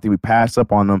there, I don't think we pass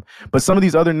up on them. But some of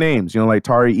these other names, like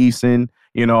Tari Eason,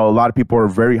 a lot of people are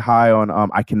very high on,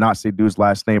 I cannot say dude's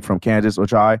last name from Kansas,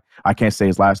 which I can't say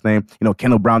his last name.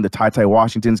 Kendall Brown, the Ty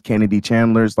Washingtons, Kennedy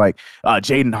Chandlers, like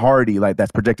Jaden Hardy, like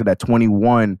that's projected at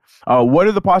 21. What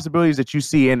are the possibilities that you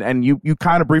see? And you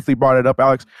kind of briefly brought it up,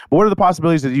 Alex, but what are the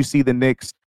possibilities that you see the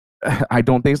Knicks? I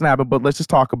don't think it's going to happen, but let's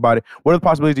just talk about it. What are the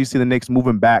possibilities you see the Knicks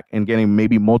moving back and getting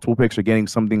maybe multiple picks or getting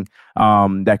something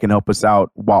that can help us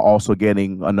out while also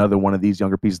getting another one of these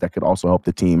younger pieces that could also help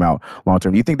the team out long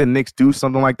term? Do you think the Knicks do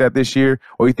something like that this year,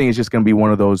 or you think it's just going to be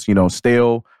one of those,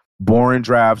 stale, boring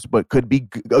drafts, but could be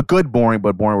a good boring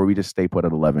where we just stay put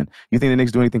at 11? You think the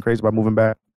Knicks do anything crazy about moving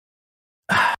back?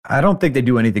 I don't think they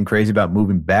do anything crazy about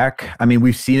moving back. I mean,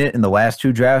 we've seen it in the last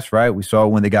two drafts, right? We saw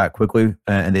when they got quickly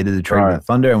and they did the trade with the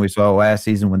Thunder, and we saw last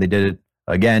season when they did it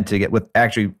again to get with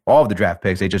actually all of the draft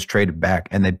picks. They just traded back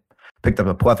and they picked up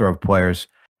a plethora of players.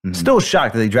 Mm-hmm. Still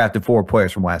shocked that they drafted 4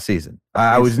 players from last season.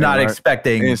 I was not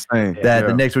expecting that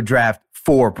the Knicks would draft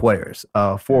 4 players,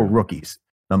 4 rookies,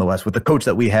 nonetheless, with the coach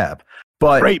that we have.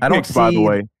 But great I don't picks, see, by the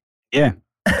way. Yeah.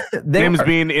 James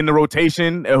being in the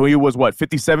rotation, he was what,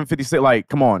 57, 56?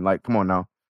 Come on now.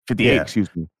 58,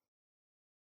 excuse me.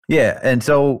 Yeah, and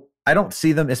so I don't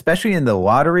see them, especially in the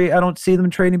lottery, I don't see them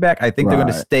trading back. I think they're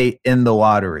going to stay in the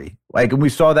lottery. And we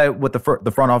saw that with the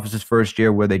front office's first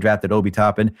year where they drafted Obi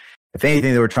Toppin. If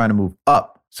anything, they were trying to move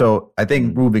up. So I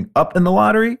think moving up in the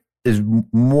lottery is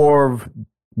more of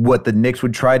what the Knicks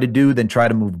would try to do than try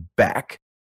to move back.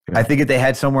 Yeah. I think if they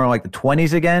had somewhere in like the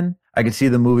 20s again, I could see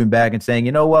them moving back and saying,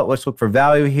 you know what, let's look for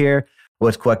value here.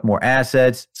 Let's collect more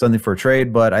assets, something for a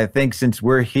trade. But I think since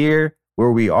we're here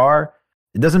where we are,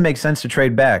 it doesn't make sense to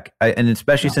trade back. And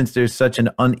especially since there's such an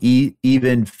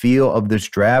uneven feel of this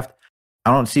draft,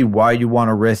 I don't see why you want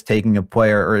to risk taking a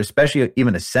player, or especially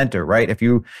even a center, right? If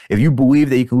you believe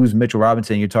that you can lose Mitchell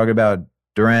Robinson, you're talking about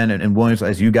Durant and Williams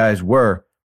as you guys were,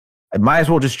 I might as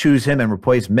well just choose him and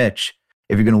replace Mitch.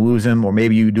 If you're going to lose him, or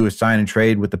maybe you do a sign and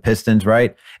trade with the Pistons,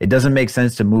 right? It doesn't make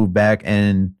sense to move back.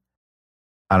 And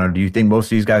I don't know, do you think most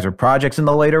of these guys are projects in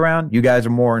the later round? You guys are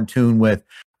more in tune with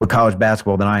college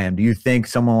basketball than I am. Do you think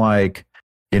someone like,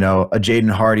 a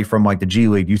Jaden Hardy from like the G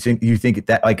League, you think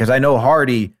that, like, because I know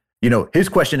Hardy, his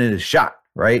question is his shot,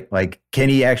 right? Like, can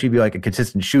he actually be like a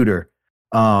consistent shooter?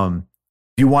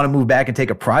 Do you want to move back and take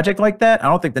a project like that? I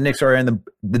don't think the Knicks are the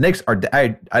Knicks are,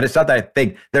 I just thought that I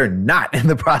think they're not in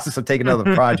the process of taking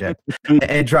another project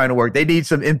and trying to work. They need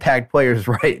some impact players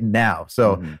right now.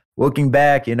 So looking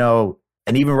back, and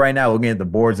even right now, looking at the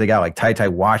boards, they got like Ty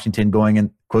Washington going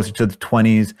in closer to the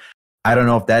 20s. I don't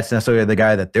know if that's necessarily the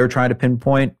guy that they're trying to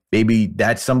pinpoint. Maybe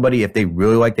that's somebody, if they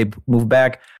really like, they move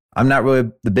back. I'm not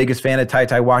really the biggest fan of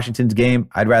Ty Washington's game.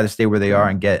 I'd rather stay where they are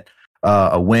and get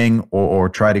a wing or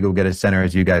try to go get a center,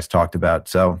 as you guys talked about.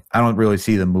 So I don't really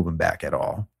see them moving back at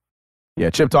all.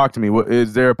 Yeah, Chip, talk to me.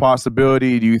 Is there a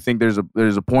possibility? Do you think there's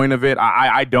a point of it?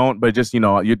 I don't, but just,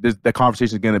 the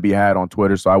conversation is going to be had on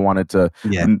Twitter, so I wanted to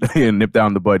nip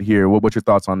down the bud here. What's your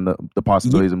thoughts on the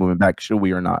possibilities of moving back? Should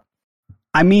we or not?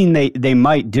 I mean, they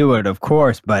might do it, of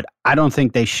course, but I don't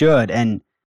think they should. And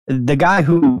the guy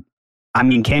who,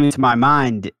 came into my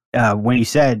mind when you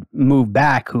said move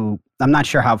back, who I'm not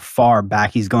sure how far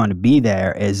back he's going to be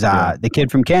there, is the kid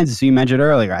from Kansas who you mentioned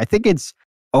earlier. I think it's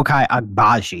Ochai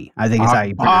Agbaji. I think is how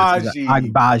you pronounce it.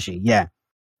 Agbaji, yeah.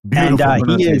 Beautiful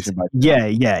and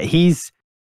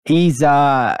he's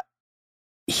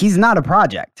not a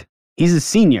project. He's a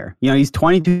senior. He's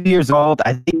 22 years old.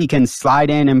 I think he can slide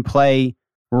in and play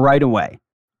right away.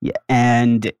 Yeah,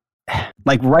 and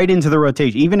like right into the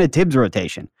rotation, even a Tibbs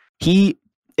rotation. He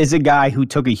is a guy who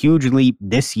took a huge leap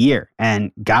this year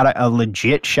and got a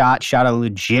legit shot a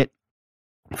legit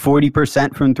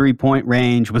 40% from 3-point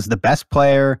range, was the best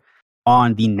player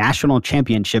on the national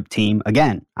championship team.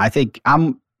 Again, I think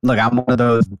I'm one of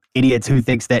those idiots who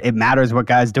thinks that it matters what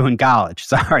guys do in college.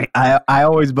 Sorry, I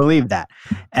always believe that.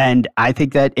 And I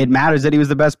think that it matters that he was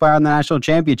the best player on the national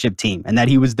championship team and that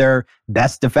he was their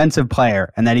best defensive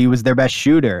player and that he was their best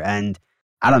shooter. And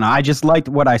I don't know, I just liked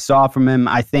what I saw from him.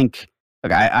 I think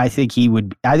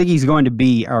he's going to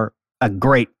be a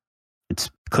great, it's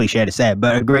cliche to say it,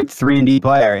 but a great 3-and-D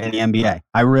player in the NBA.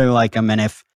 I really like him. And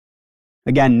if,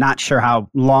 again, not sure how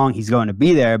long he's going to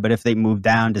be there, but if they move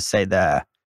down to say the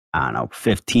I don't know,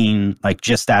 15, like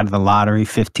just out of the lottery,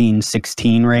 15,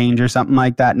 16 range or something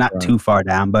like that. Not too far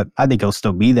down, but I think he'll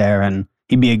still be there, and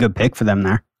he'd be a good pick for them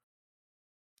there.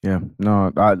 Yeah,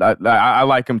 no, I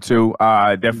like him too.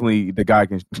 Definitely the guy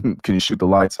can shoot the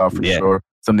lights out for sure.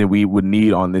 Something we would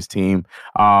need on this team.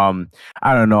 I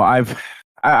don't know.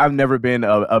 I've never been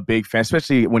a big fan,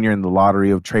 especially when you're in the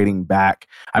lottery of trading back.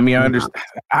 I mean, I understand.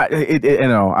 I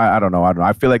don't know.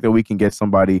 I feel like that we can get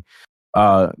somebody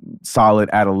solid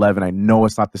at 11. I know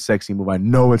it's not the sexy move. I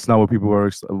know it's not what people are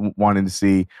wanting to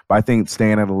see, but I think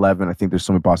staying at 11, I think there's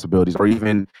so many possibilities. Or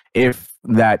even if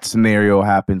that scenario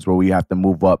happens where we have to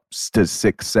move up to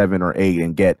 6, 7, or 8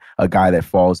 and get a guy that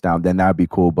falls down, then that'd be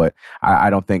cool. But I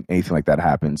don't think anything like that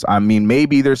happens. I mean,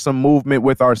 maybe there's some movement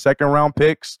with our second round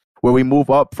picks where we move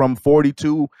up from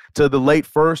 42 to the late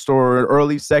first or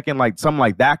early second, like something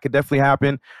like that could definitely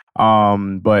happen.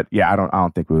 But yeah, I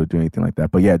don't think we would do anything like that.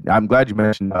 But yeah, I'm glad you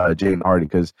mentioned Jaden Hardy,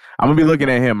 because I'm gonna be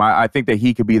looking at him. I think that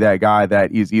he could be that guy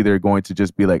that is either going to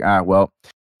just be like, well,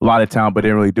 a lot of talent, but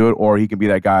didn't really do it, or he can be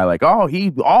that guy like,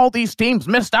 all these teams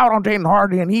missed out on Jaden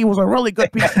Hardy, and he was a really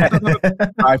good piece. I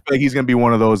feel like he's gonna be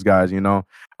one of those guys, you know.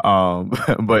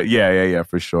 But yeah,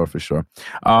 for sure.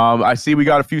 I see we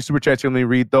got a few super chats. Let me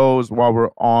read those while we're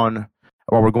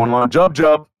going on.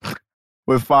 Jub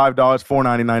with $5,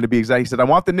 $4.99 to be exact. He said, I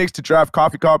want the Knicks to draft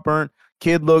Coffee Cockburn.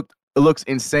 Kid looks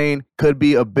insane. Could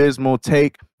be abysmal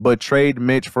take, but trade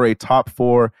Mitch for a top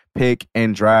 4 pick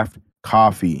and draft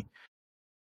Coffee.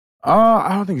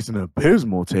 I don't think it's an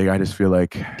abysmal take. I just feel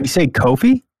like. Did you say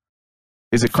Kofi?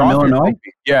 Is it from Illinois?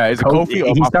 Yeah, is it Kofi?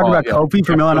 He's talking about Kofi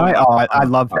from Illinois. Oh, I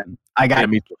love him. I got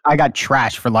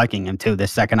trashed for liking him too. The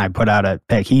second I put out a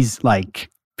pick, he's like,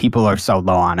 people are so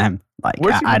low on him. Like,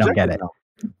 I don't get it.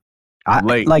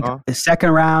 Late, the second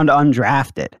round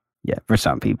undrafted. Yeah, for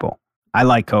some people. I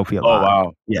like Kofi a lot. Oh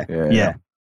wow.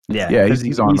 Yeah.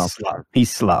 He's slow.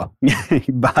 He's slow.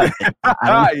 But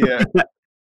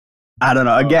I don't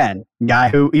know. Again, guy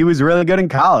who he was really good in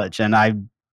college, and I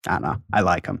don't know. I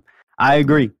like him. I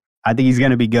agree. I think he's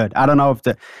going to be good. I don't know if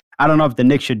the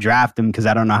Knicks should draft him, because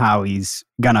I don't know how he's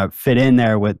going to fit in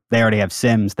there with. They already have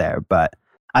Sims there, but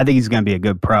I think he's going to be a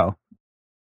good pro.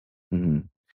 Mm-hmm.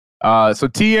 So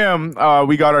TM,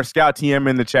 we got our scout TM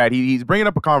in the chat. He's bringing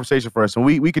up a conversation for us, and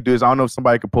we could do this. I don't know if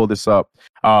somebody could pull this up,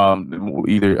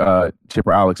 either Chip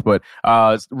or Alex. But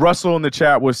Russell in the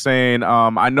chat was saying,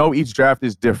 I know each draft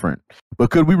is different,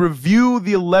 but could we review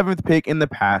the 11th pick in the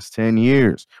past 10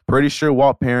 years? Pretty sure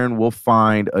Walt Perrin will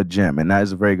find a gem, and that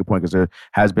is a very good point, because there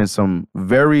has been some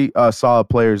very solid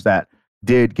players that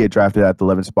did get drafted at the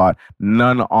 11th spot.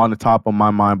 None on the top of my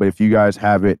mind, but if you guys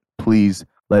have it, please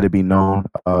let it be known,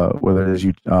 whether it is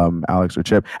you, Alex or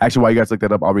Chip. Actually, while you guys look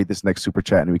that up, I'll read this next super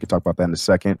chat, and we can talk about that in a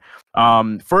second.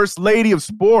 First Lady of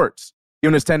Sports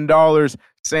giving us $10,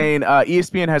 saying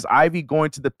ESPN has Ivy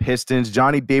going to the Pistons,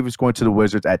 Johnny Davis going to the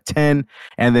Wizards at 10,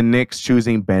 and the Knicks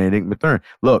choosing Benedict Mathurin.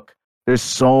 Look,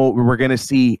 we're going to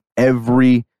see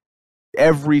every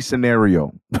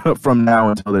scenario from now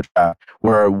until the draft,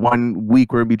 where 1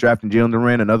 week we're going to be drafting Jalen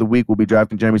Duren, another week we'll be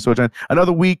drafting Jeremy Sochan,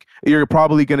 another week you're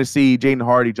probably going to see Jaden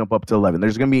Hardy jump up to 11.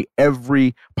 There's going to be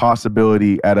every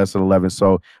possibility at us at 11.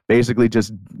 So basically,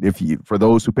 just for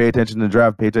those who pay attention to the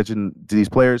draft, pay attention to these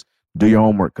players, do your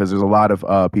homework, because there's a lot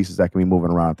of pieces that can be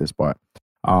moving around at this spot.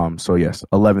 So yes,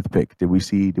 11th pick. Did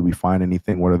we find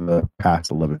anything? What are the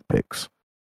past 11th picks?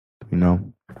 Do we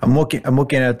know? I'm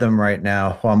looking at them right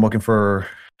now. Well, I'm looking for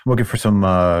some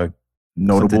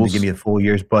notables to give me the full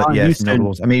years, but Allen yes, Houston.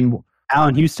 notables. I mean,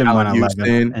 Allen Houston won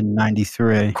 11 in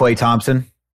 93. Klay Thompson.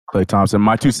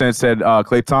 My 2 cents said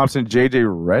Klay Thompson, JJ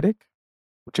Redick.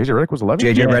 JJ Redick was 11.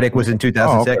 JJ Redick was in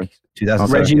 2006. Okay.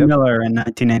 2007. Reggie Miller in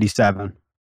 1987.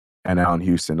 And Allen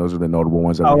Houston. Those are the notable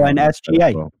ones. And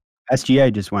SGA. Well.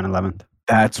 SGA just went 11th.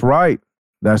 That's right.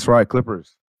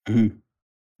 Clippers. Mm-hmm.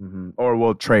 Mm-hmm. Or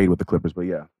we'll trade with the Clippers, but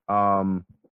yeah.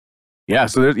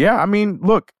 So I mean,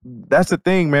 look, that's the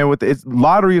thing, man.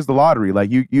 Lottery is the lottery. Like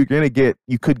you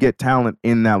could get talent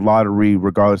in that lottery,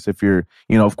 regardless if you're,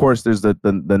 of course there's the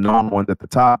known ones at the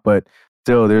top, but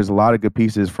still there's a lot of good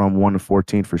pieces from 1 to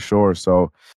 14 for sure.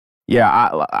 So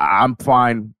yeah, I'm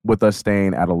fine with us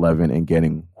staying at 11 and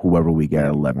getting whoever we get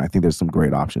at 11. I think there's some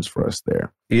great options for us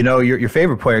there. Your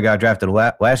favorite player got drafted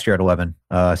last year at 11,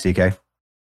 CK.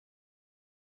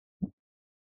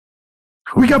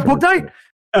 We got book night.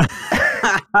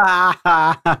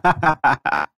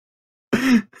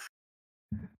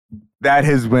 That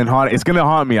has been haunting. It's going to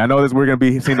haunt me. I know that we're going to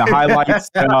be seeing the highlights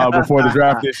before the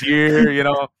draft this year.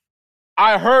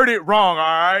 I heard it wrong. All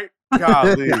right.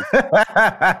 Golly.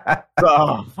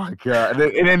 Oh my God.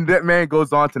 And then that man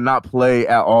goes on to not play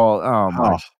at all. Oh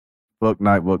my Book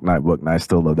night.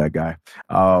 Still love that guy.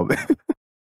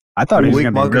 I thought he was Malik going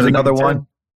to be Monk was really another good too. one.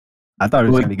 I thought it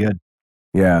was going to be good.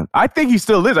 Yeah, I think he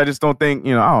still is. I just don't think, I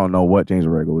don't know what James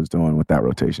Borrego was doing with that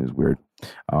rotation. Is weird.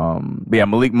 But yeah,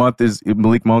 Malik Monk was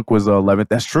 11th.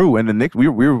 That's true. And the Knicks, we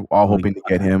were all hoping to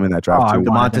get him in that draft too.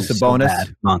 Domantas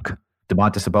Sabonis. Monk.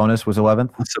 Domantas Sabonis was 11th.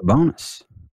 That's a bonus.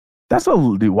 That's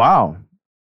wow.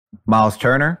 Miles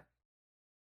Turner.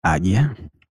 Yeah.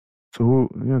 So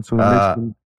the Knicks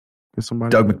can get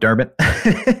somebody. Doug McDermott.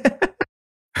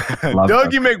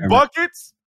 Dougie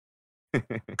McBuckets.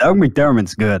 Doug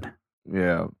McDermott's good.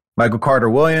 Yeah. Michael Carter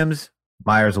Williams.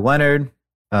 Myers Leonard.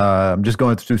 I'm just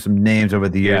going through some names over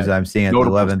the years I'm seeing at the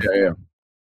 11th.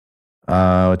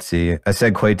 Yeah. Let's see. I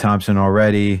said Klay Thompson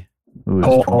already.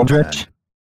 Cole Aldrich.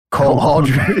 Cole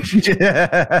Aldrich.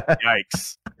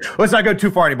 Yikes. Let's not go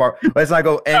too far anymore. Let's not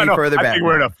go any further back. I think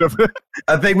we're enough.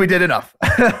 I think we did enough.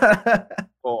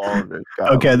 Cole Aldrich.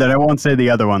 Okay, then I won't say the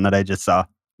other one that I just saw.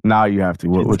 Now you have to.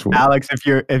 Which one? Alex, if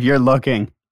you're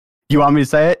looking, you want me to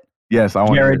say it? Yes, I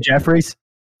want. Jared Jeffries.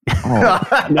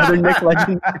 Oh. Another Knick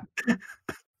legend.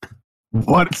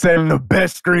 One of the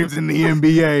best screams in the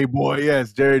NBA, boy.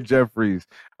 Yes, Jared Jeffries.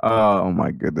 Oh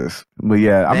my goodness. But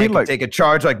yeah, I mean, like, take a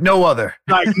charge like no other.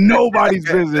 Like nobody's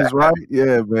business, right?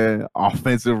 Yeah, man.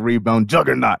 Offensive rebound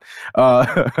juggernaut.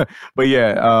 But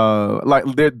yeah, like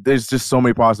there's just so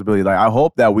many possibilities. Like I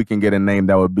hope that we can get a name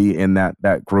that would be in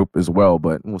that group as well.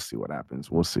 But we'll see what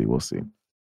happens. We'll see.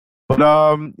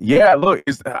 But yeah, look,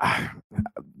 I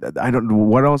don't know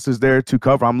what else is there to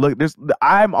cover. I'm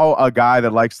a guy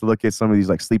that likes to look at some of these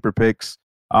like sleeper picks.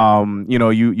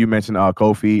 You mentioned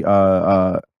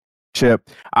Kofi, Chip.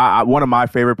 One of my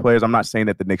favorite players. I'm not saying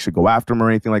that the Knicks should go after him or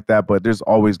anything like that, but there's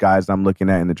always guys I'm looking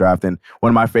at in the draft, and one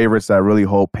of my favorites that I really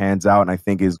hope pans out and I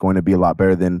think is going to be a lot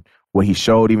better than what he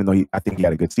showed, even though I think he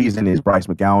had a good season, is Bryce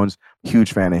McGowan's.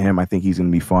 Huge fan of him. I think he's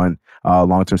going to be fun.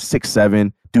 Long term,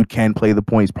 6'7". Dude can play the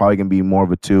point. He's probably going to be more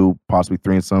of a 2, possibly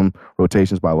 3 in some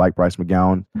rotations, but I like Bryce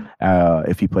McGowan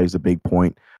if he plays the big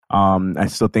point. I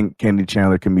still think Kennedy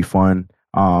Chandler can be fun.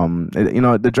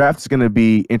 The draft is going to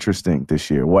be interesting this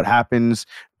year. What happens?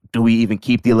 Do we even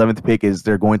keep the 11th pick? Is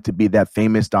there going to be that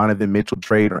famous Donovan Mitchell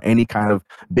trade or any kind of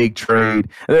big trade?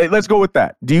 Let's go with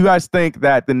that. Do you guys think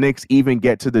that the Knicks even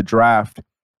get to the draft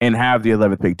and have the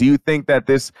 11th pick? Do you think that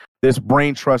this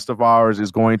brain trust of ours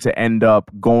is going to end up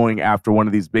going after one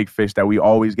of these big fish that we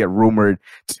always get rumored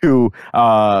to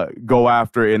go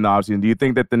after in the offseason? Do you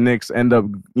think that the Knicks end up,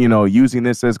 using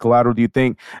this as collateral? Do you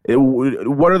think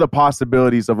what are the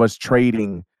possibilities of us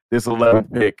trading this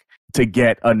 11th pick to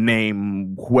get a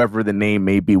name, whoever the name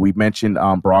may be? We mentioned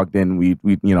Brogdon. We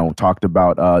talked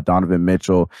about Donovan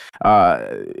Mitchell.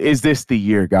 Is this the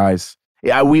year, guys?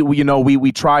 Yeah,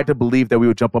 we tried to believe that we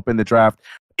would jump up in the draft.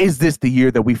 Is this the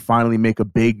year that we finally make a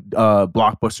big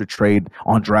blockbuster trade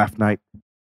on draft night?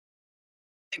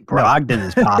 Brogdon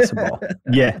is possible.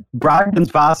 Yeah,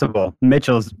 Brogdon's possible.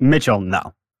 Mitchell,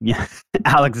 no. Yeah,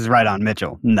 Alex is right on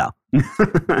Mitchell. No.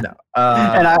 No.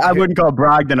 And I wouldn't call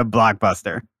Brogdon a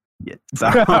blockbuster. Yeah, so.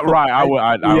 Right.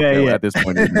 I don't at this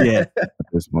point. Yeah. At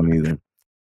this point either.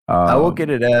 I look at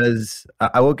it as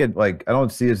I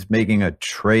don't see us making a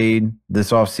trade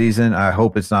this offseason. I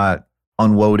hope it's not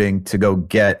unloading to go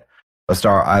get a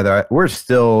star either. We're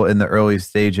still in the early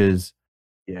stages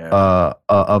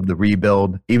of the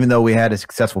rebuild. Even though we had a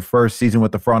successful first season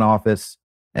with the front office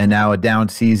and now a down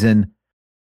season,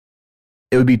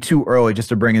 it would be too early just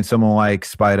to bring in someone like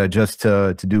Spida just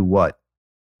to do what?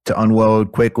 To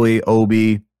unload quickly,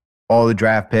 Obi, all the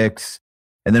draft picks.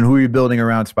 And then who are you building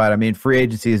around Spida? I mean, free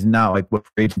agency is not like what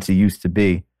free agency used to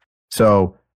be.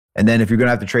 So, and then if you're going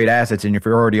to have to trade assets and if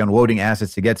you're already unloading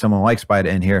assets to get someone like Spida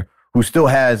in here, who still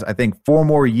has, I think, 4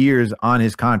 more years on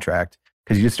his contract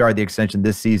because he just started the extension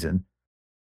this season.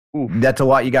 That's a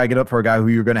lot you got to get up for a guy who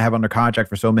you're going to have under contract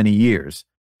for so many years.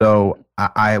 So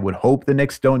I would hope the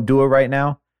Knicks don't do it right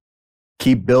now.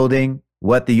 Keep building.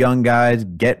 Let the young guys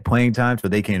get playing time so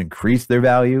they can increase their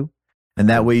value. And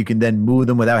that way you can then move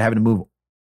them without having to move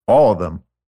all of them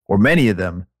or many of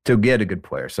them to get a good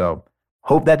player. So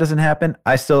hope that doesn't happen.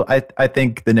 I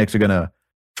think the Knicks are going to,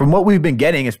 from what we've been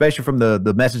getting, especially from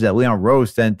the message that Leon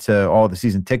Rose sent to all the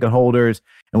season ticket holders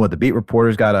and what the beat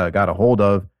reporters got a hold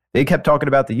of, they kept talking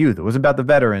about the youth. It wasn't about the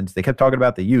veterans. They kept talking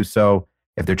about the youth. So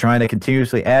if they're trying to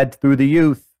continuously add through the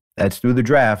youth, that's through the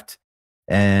draft.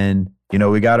 And,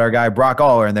 we got our guy Brock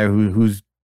Aller in there who's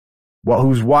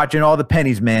watching all the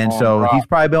pennies, man. Oh, so Brock. He's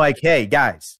probably been like, hey,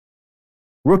 guys,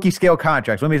 rookie scale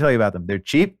contracts. Let me tell you about them. They're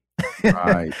cheap,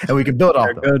 Right. and we can build off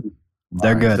them. Good.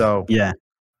 They're good. So yeah.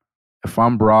 If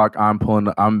I'm Brock,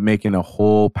 I'm making a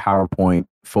whole PowerPoint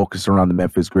focused around the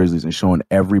Memphis Grizzlies and showing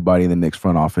everybody in the Knicks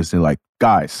front office and like,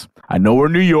 guys, I know we're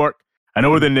New York, I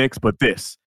know we're the Knicks, but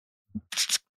this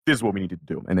is what we need to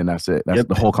do. And then that's it. That's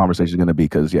the whole conversation is going to be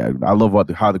because, I love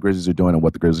how the Grizzlies are doing and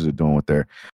what the Grizzlies are doing with their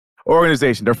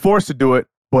organization. They're forced to do it,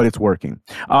 but it's working.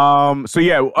 That's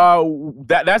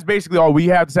basically all we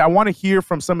have to say. I want to hear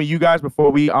from some of you guys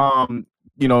before we,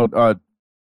 to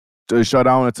shut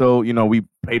down until, we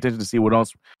pay attention to see what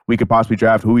else we could possibly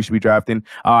draft, who we should be drafting.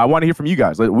 I want to hear from you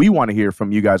guys. We want to hear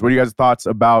from you guys. What are you guys' thoughts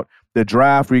about the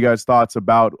draft? What are you guys' thoughts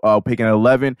about picking at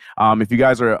 11? If you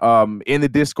guys are in the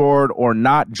Discord or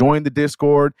not, join the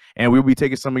Discord, and we'll be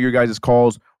taking some of your guys'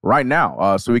 calls right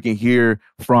now so we can hear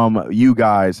from you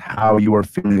guys how you are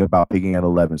feeling about picking at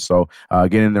 11. So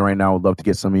get in there right now. I'd love to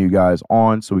get some of you guys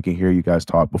on so we can hear you guys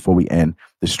talk before we end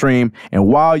the stream. And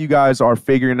while you guys are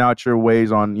figuring out your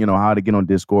ways on, how to get on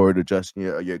Discord, adjust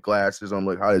your glasses on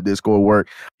how does Discord work,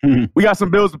 we got some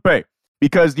bills to pay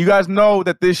because you guys know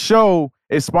that this show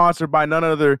is sponsored by none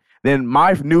other than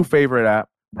my new favorite app,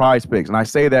 Prize Picks. And I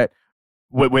say that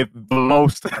with the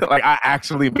most, I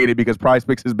actually made it because Prize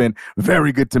Picks has been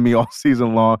very good to me all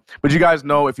season long. But you guys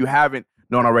know, if you haven't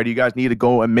known already, you guys need to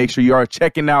go and make sure you are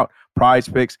checking out Prize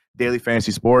Picks Daily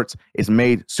Fantasy Sports. It's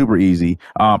made super easy.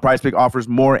 Prize Pick offers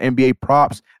more NBA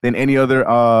props than any other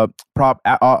prop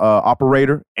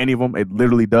operator, any of them. It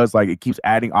literally does. It keeps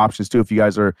adding options too. If you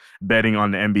guys are betting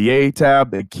on the NBA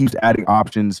tab, it keeps adding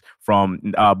options from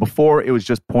before it was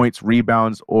just points,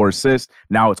 rebounds, or assists.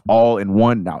 Now it's all in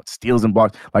one. Now it's steals and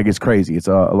blocks. It's crazy. It's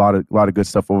a lot of good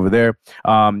stuff over there.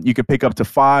 You can pick up to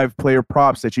 5 player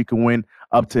props that you can win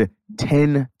up to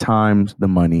 10 times the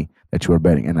money that you are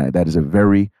betting. And that is a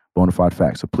very bona fide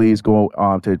fact. So please go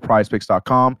to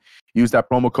prizepicks.com. Use that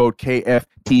promo code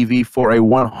KFTV for a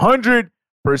 100%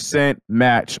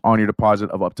 match on your deposit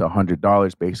of up to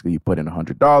 $100. Basically, you put in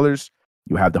 $100.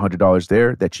 You have the $100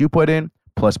 there that you put in,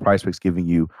 plus Prize Picks giving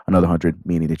you another 100,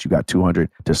 meaning that you got 200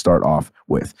 to start off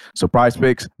with. So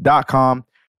prizepicks.com,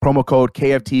 promo code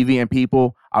KFTV, and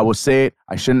people, I will say it.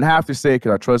 I shouldn't have to say it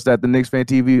because I trust that the Knicks fan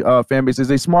TV fan base is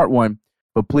a smart one,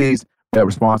 but please bet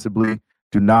responsibly.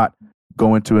 Do not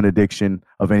go into an addiction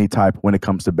of any type when it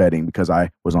comes to betting, because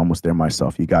I was almost there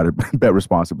myself. You got to bet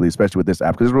responsibly, especially with this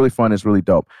app, because it's really fun. It's really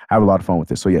dope. I have a lot of fun with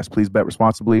this. So yes, please bet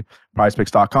responsibly.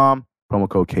 PrizePicks.com, promo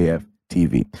code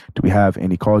KFTV. Do we have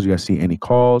any calls? You guys see any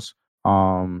calls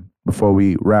before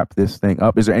we wrap this thing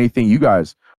up? Is there anything you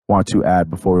guys want to add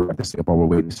before we wrap this thing up, or we're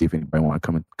waiting to see if anybody want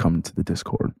to come into the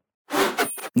Discord?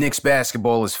 Knicks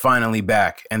basketball is finally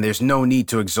back, and there's no need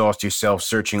to exhaust yourself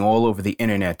searching all over the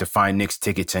internet to find Knicks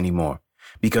tickets anymore.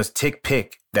 Because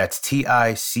TickPick, that's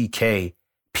TickPick,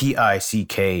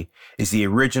 is the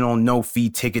original no-fee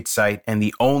ticket site and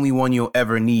the only one you'll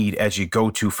ever need as your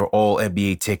go-to for all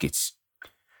NBA tickets.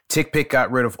 TickPick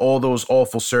got rid of all those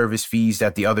awful service fees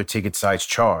that the other ticket sites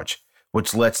charge,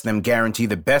 which lets them guarantee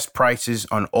the best prices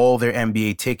on all their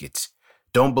NBA tickets.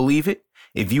 Don't believe it?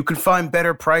 If you can find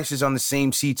better prices on the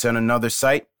same seats on another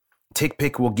site,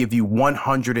 TickPick will give you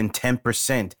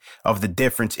 110% of the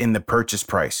difference in the purchase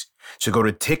price. So go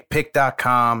to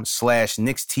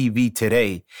tickpick.com/KnicksTV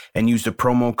today and use the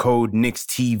promo code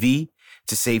KnicksTV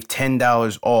to save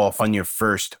 $10 off on your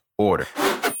first order.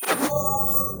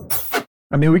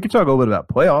 I mean, we could talk a little bit about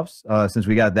playoffs since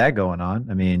we got that going on.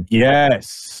 I mean,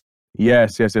 yes.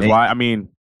 Why? I mean,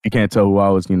 you can't tell who I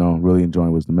was, really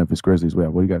enjoying was the Memphis Grizzlies. Well,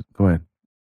 what do you guys? Go ahead.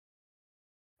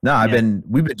 No,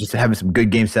 we've been just having some good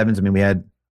game sevens. I mean, we had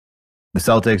the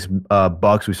Celtics,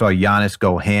 Bucks. We saw Giannis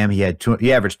go ham. He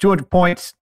averaged 200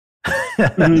 points,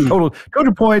 total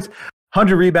 200 points,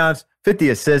 100 rebounds, 50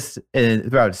 assists in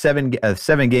about seven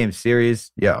game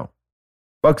series.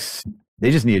 Bucks.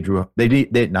 They just need Chris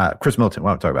Middleton.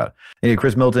 What I'm talking about. They need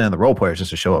Chris Middleton and the role players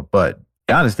just to show up. But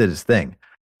Giannis did his thing.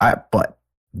 But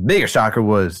bigger shocker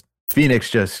was Phoenix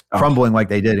just crumbling like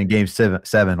they did in Game 7.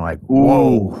 Like,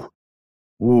 whoa.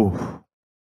 Ooh.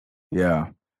 Yeah.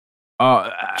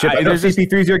 Chip, I know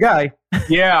CP3's your guy.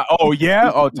 Yeah. Oh,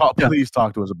 yeah. Please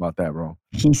talk to us about that, bro.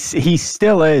 He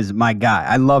still is my guy.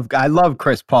 I love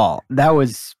Chris Paul.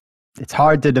 It's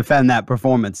hard to defend that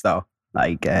performance though.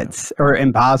 It's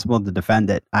impossible to defend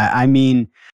it. I mean,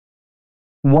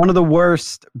 one of the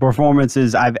worst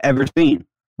performances I've ever seen.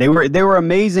 They were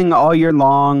amazing all year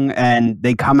long, and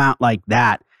they come out like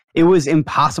that. It was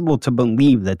impossible to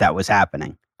believe that was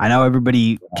happening. I know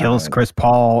everybody kills Chris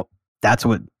Paul. That's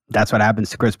what happens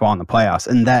to Chris Paul in the playoffs.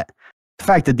 And the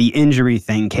fact that the injury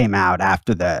thing came out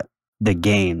after the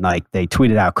game, they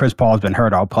tweeted out, Chris Paul has been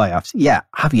hurt all playoffs. Yeah,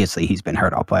 obviously he's been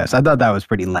hurt all playoffs. I thought that was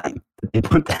pretty lame that they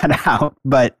put that out.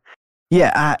 But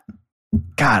yeah,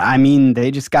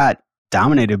 they just got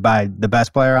dominated by the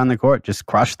best player on the court, just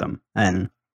crushed them. And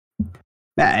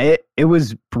man, it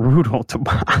was brutal to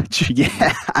watch.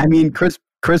 Yeah. I mean, Chris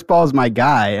Paul's my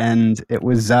guy. And it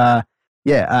was, I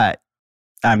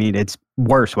mean, it's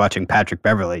worse watching Patrick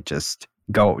Beverley just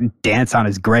go dance on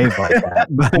his grave like that.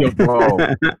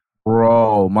 But,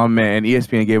 bro, my man,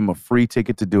 ESPN gave him a free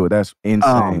ticket to do it. That's insane.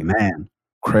 Oh, man.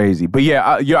 Crazy. But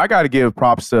I got to give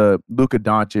props to Luka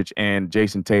Doncic and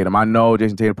Jason Tatum. I know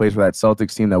Jason Tatum plays for that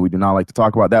Celtics team that we do not like to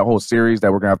talk about. That whole series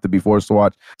that we're going to have to be forced to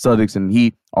watch, Celtics and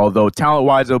Heat. Although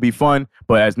talent-wise, it'll be fun.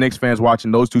 But as Knicks fans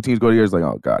watching those two teams go together, it's like,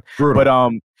 oh, God. Brutal.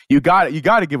 But you got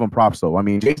to give him props, though. I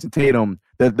mean, Jason Tatum,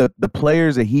 the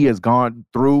players that he has gone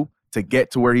through to get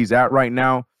to where he's at right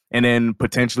now, and then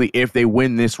potentially if they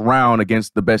win this round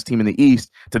against the best team in the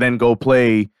East, to then go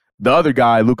play the other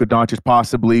guy, Luka Doncic,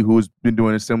 possibly, who's been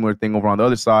doing a similar thing over on the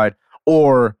other side,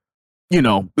 or,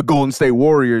 the Golden State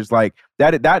Warriors, like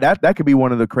that could be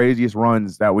one of the craziest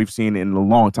runs that we've seen in a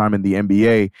long time in the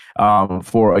NBA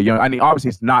for a young. I mean, obviously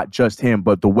it's not just him,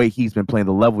 but the way he's been playing,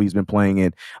 the level he's been playing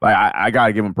it. Like I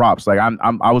gotta give him props. Like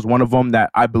I was one of them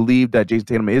that I believe that Jason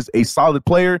Tatum is a solid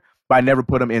player, but I never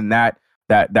put him in that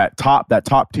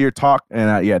top tier talk.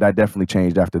 And that definitely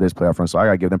changed after this playoff run. So I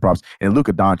gotta give them props. And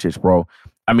Luka Doncic, bro.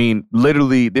 I mean,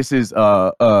 literally, this is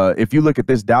if you look at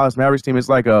this Dallas Mavericks team, it's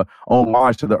like a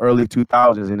homage to the early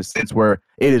 2000s in a sense where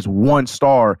it is one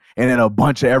star and then a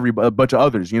bunch of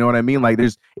others. You know what I mean? Like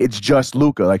it's just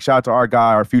Luka. Like shout out to our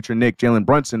guy, our future Nick, Jalen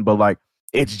Brunson, but like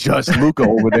it's just Luka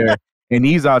over there, and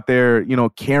he's out there,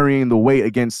 carrying the weight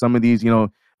against some of these,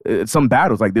 some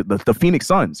battles like the Phoenix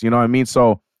Suns. You know what I mean?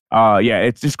 So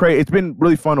it's just great. It's been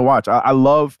really fun to watch. I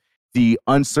love the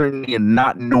uncertainty and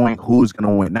not knowing who's going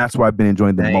to win. That's what I've been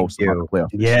enjoying the most about the playoffs.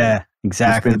 Yeah,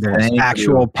 exactly. There's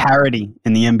actual parity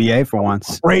in the NBA for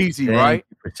once. Crazy, right?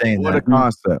 For saying what a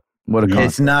concept. What a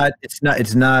concept.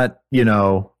 It's not,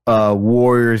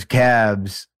 Warriors,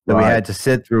 Cavs that we had to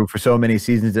sit through for so many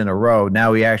seasons in a row.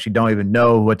 Now we actually don't even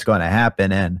know what's going to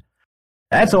happen. And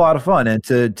that's a lot of fun. And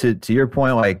to your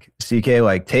point, like CK,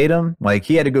 like Tatum, like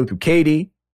he had to go through KD,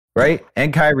 right?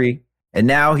 And Kyrie. And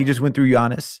now he just went through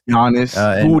Giannis.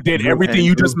 Who did everything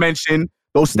you just mentioned.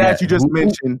 Those stats you just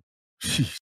mentioned.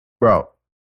 Bro,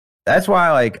 that's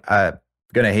why, I'm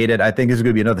going to hate it. I think this is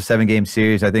going to be another 7-game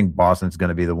series. I think Boston's going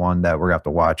to be the one that we're going to have to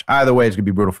watch. Either way, it's going to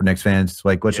be brutal for Knicks fans.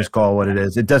 Like, let's just call it what it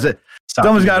is. It doesn't –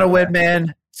 someone's got to win,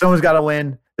 man. Someone's got to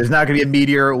win. There's not going to be a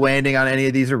meteor landing on any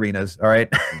of these arenas, all right,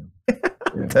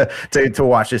 to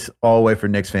watch this all the way for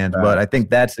Knicks fans. But I think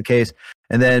that's the case.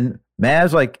 And then –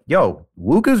 Mavs,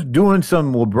 Luka's doing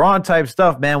some LeBron type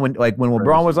stuff, man. When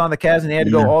LeBron was on the Cavs and he had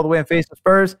to go all the way and face the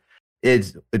Spurs,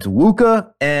 it's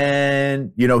Luka,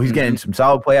 and he's getting some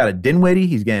solid play out of Dinwiddie.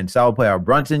 He's getting solid play out of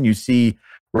Brunson. You see,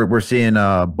 we're seeing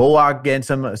Bullock getting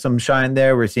some shine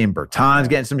there. We're seeing Bertans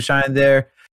getting some shine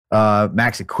there.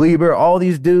 Maxi Kleber, all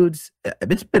these dudes.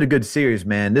 It's been a good series,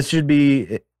 man. This should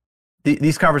be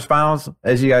these conference finals,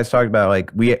 as you guys talked about.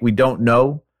 Like we don't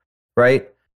know, right?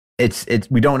 It's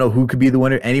we don't know who could be the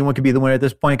winner. Anyone could be the winner at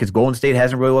this point because Golden State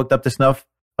hasn't really looked up to snuff.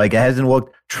 Like it hasn't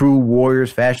looked true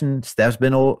Warriors fashion. Steph's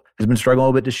has been struggling a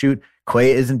little bit to shoot.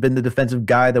 Clay hasn't been the defensive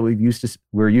guy that we're used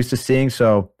to seeing.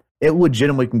 So it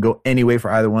legitimately can go any way for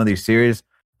either one of these series.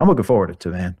 I'm looking forward to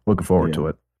it, man. Looking forward to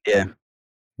it. Yeah.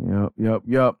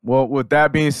 Yep. Well, with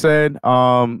that being said,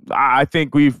 I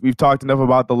think we've talked enough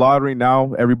about the lottery.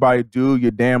 Now, everybody do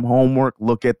your damn homework.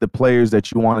 Look at the players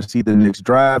that you want to see the next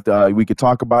draft. We could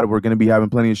talk about it. We're going to be having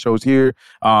plenty of shows here.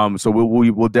 So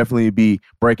we'll definitely be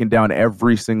breaking down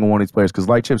every single one of these players because,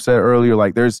 like Chip said earlier,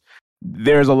 like there's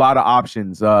a lot of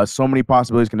options. So many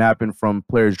possibilities can happen from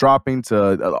players dropping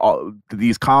to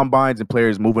these combines and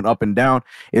players moving up and down.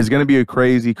 It's going to be a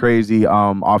crazy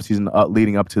offseason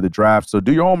leading up to the draft. So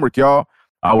do your homework, y'all.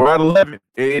 We're at 11.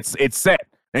 It's set.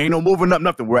 Ain't no moving up,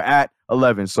 nothing. We're at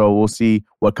 11. So we'll see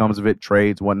what comes of it,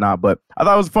 trades, whatnot. But I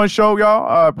thought it was a fun show,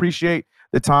 y'all. Appreciate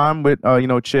the time with,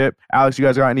 Chip. Alex, you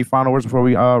guys got any final words before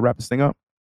we wrap this thing up?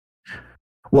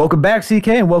 Welcome back, CK,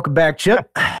 and welcome back,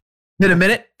 Chip. In a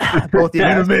minute. Both in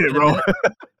a minute, bro.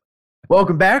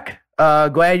 Welcome back.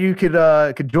 Glad you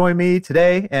could join me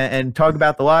today and talk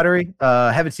about the lottery.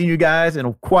 Haven't seen you guys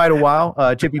in quite a while.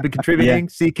 Chip, you've been contributing.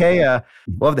 CK,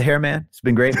 love the hair, man. It's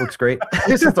been great. Looks great.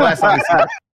 This is the last time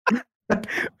I see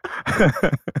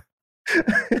it.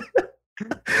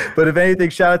 But if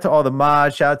anything, shout out to all the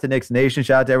mods. Shout out to Knicks Nation.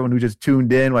 Shout out to everyone who just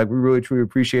tuned in. Like, we really, truly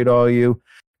appreciate all of you.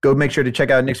 Go make sure to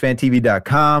check out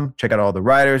KnicksFanTV.com. Check out all the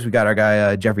writers. We got our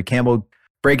guy, Jeffrey Campbell,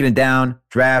 breaking it down,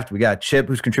 draft. We got Chip,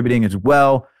 who's contributing as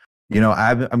well.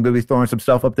 I'm going to be throwing some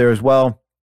stuff up there as well.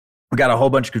 We got a whole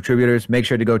bunch of contributors. Make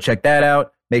sure to go check that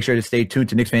out. Make sure to stay tuned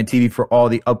to Knicks Fan TV for all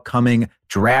the upcoming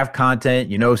draft content.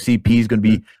 You know, CP is going to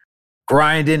be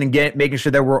grinding and making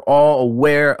sure that we're all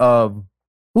aware of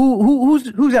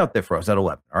who's out there for us at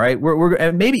 11. All right, we're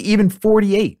and maybe even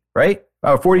 48, right?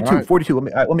 42, right. 42.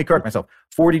 Let me correct myself.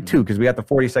 42, because we got the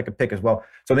 42nd pick as well.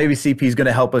 So maybe CP is going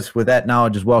to help us with that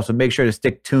knowledge as well. So make sure to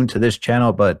stick tuned to this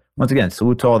channel. But once again,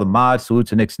 salute to all the mods. Salute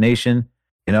to Knicks Nation.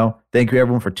 You know, thank you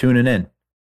everyone for tuning in.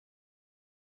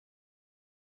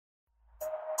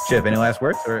 Chip, any last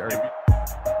words?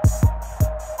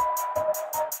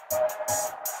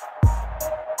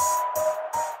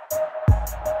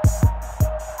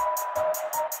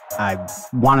 I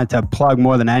wanted to plug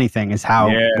more than anything is how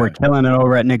we're killing it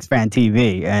over at Knicks Fan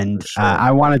TV. And sure.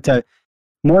 I wanted to,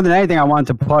 more than anything, I wanted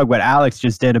to plug what Alex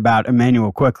just did about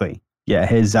Immanuel Quickley. Yeah,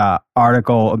 his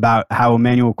article about how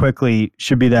Immanuel Quickley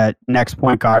should be the next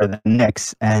point guard of the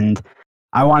Knicks. And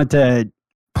I wanted to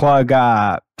plug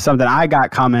something I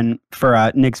got coming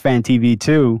for Knicks Fan TV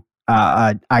too.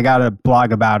 I got a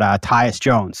blog about Tyus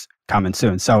Jones coming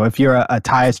soon. So if you're a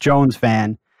Tyus Jones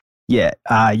fan,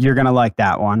 you're gonna like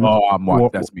that one. Oh, I'm watching.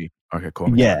 That's me. Okay,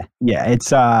 cool. Yeah.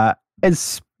 It's I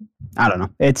don't know.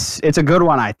 It's a good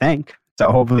one, I think.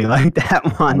 So hopefully, you like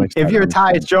that one. If you're a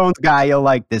Tyus Jones guy, you'll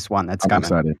like this one. That's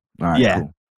coming. I'm excited. All right,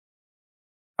 cool.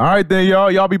 All right, then,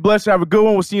 y'all. Y'all be blessed. Have a good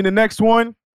one. We'll see you in the next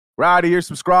one. We're out of here.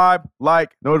 Subscribe,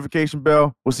 like, notification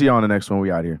bell. We'll see you on the next one.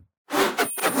 We out here.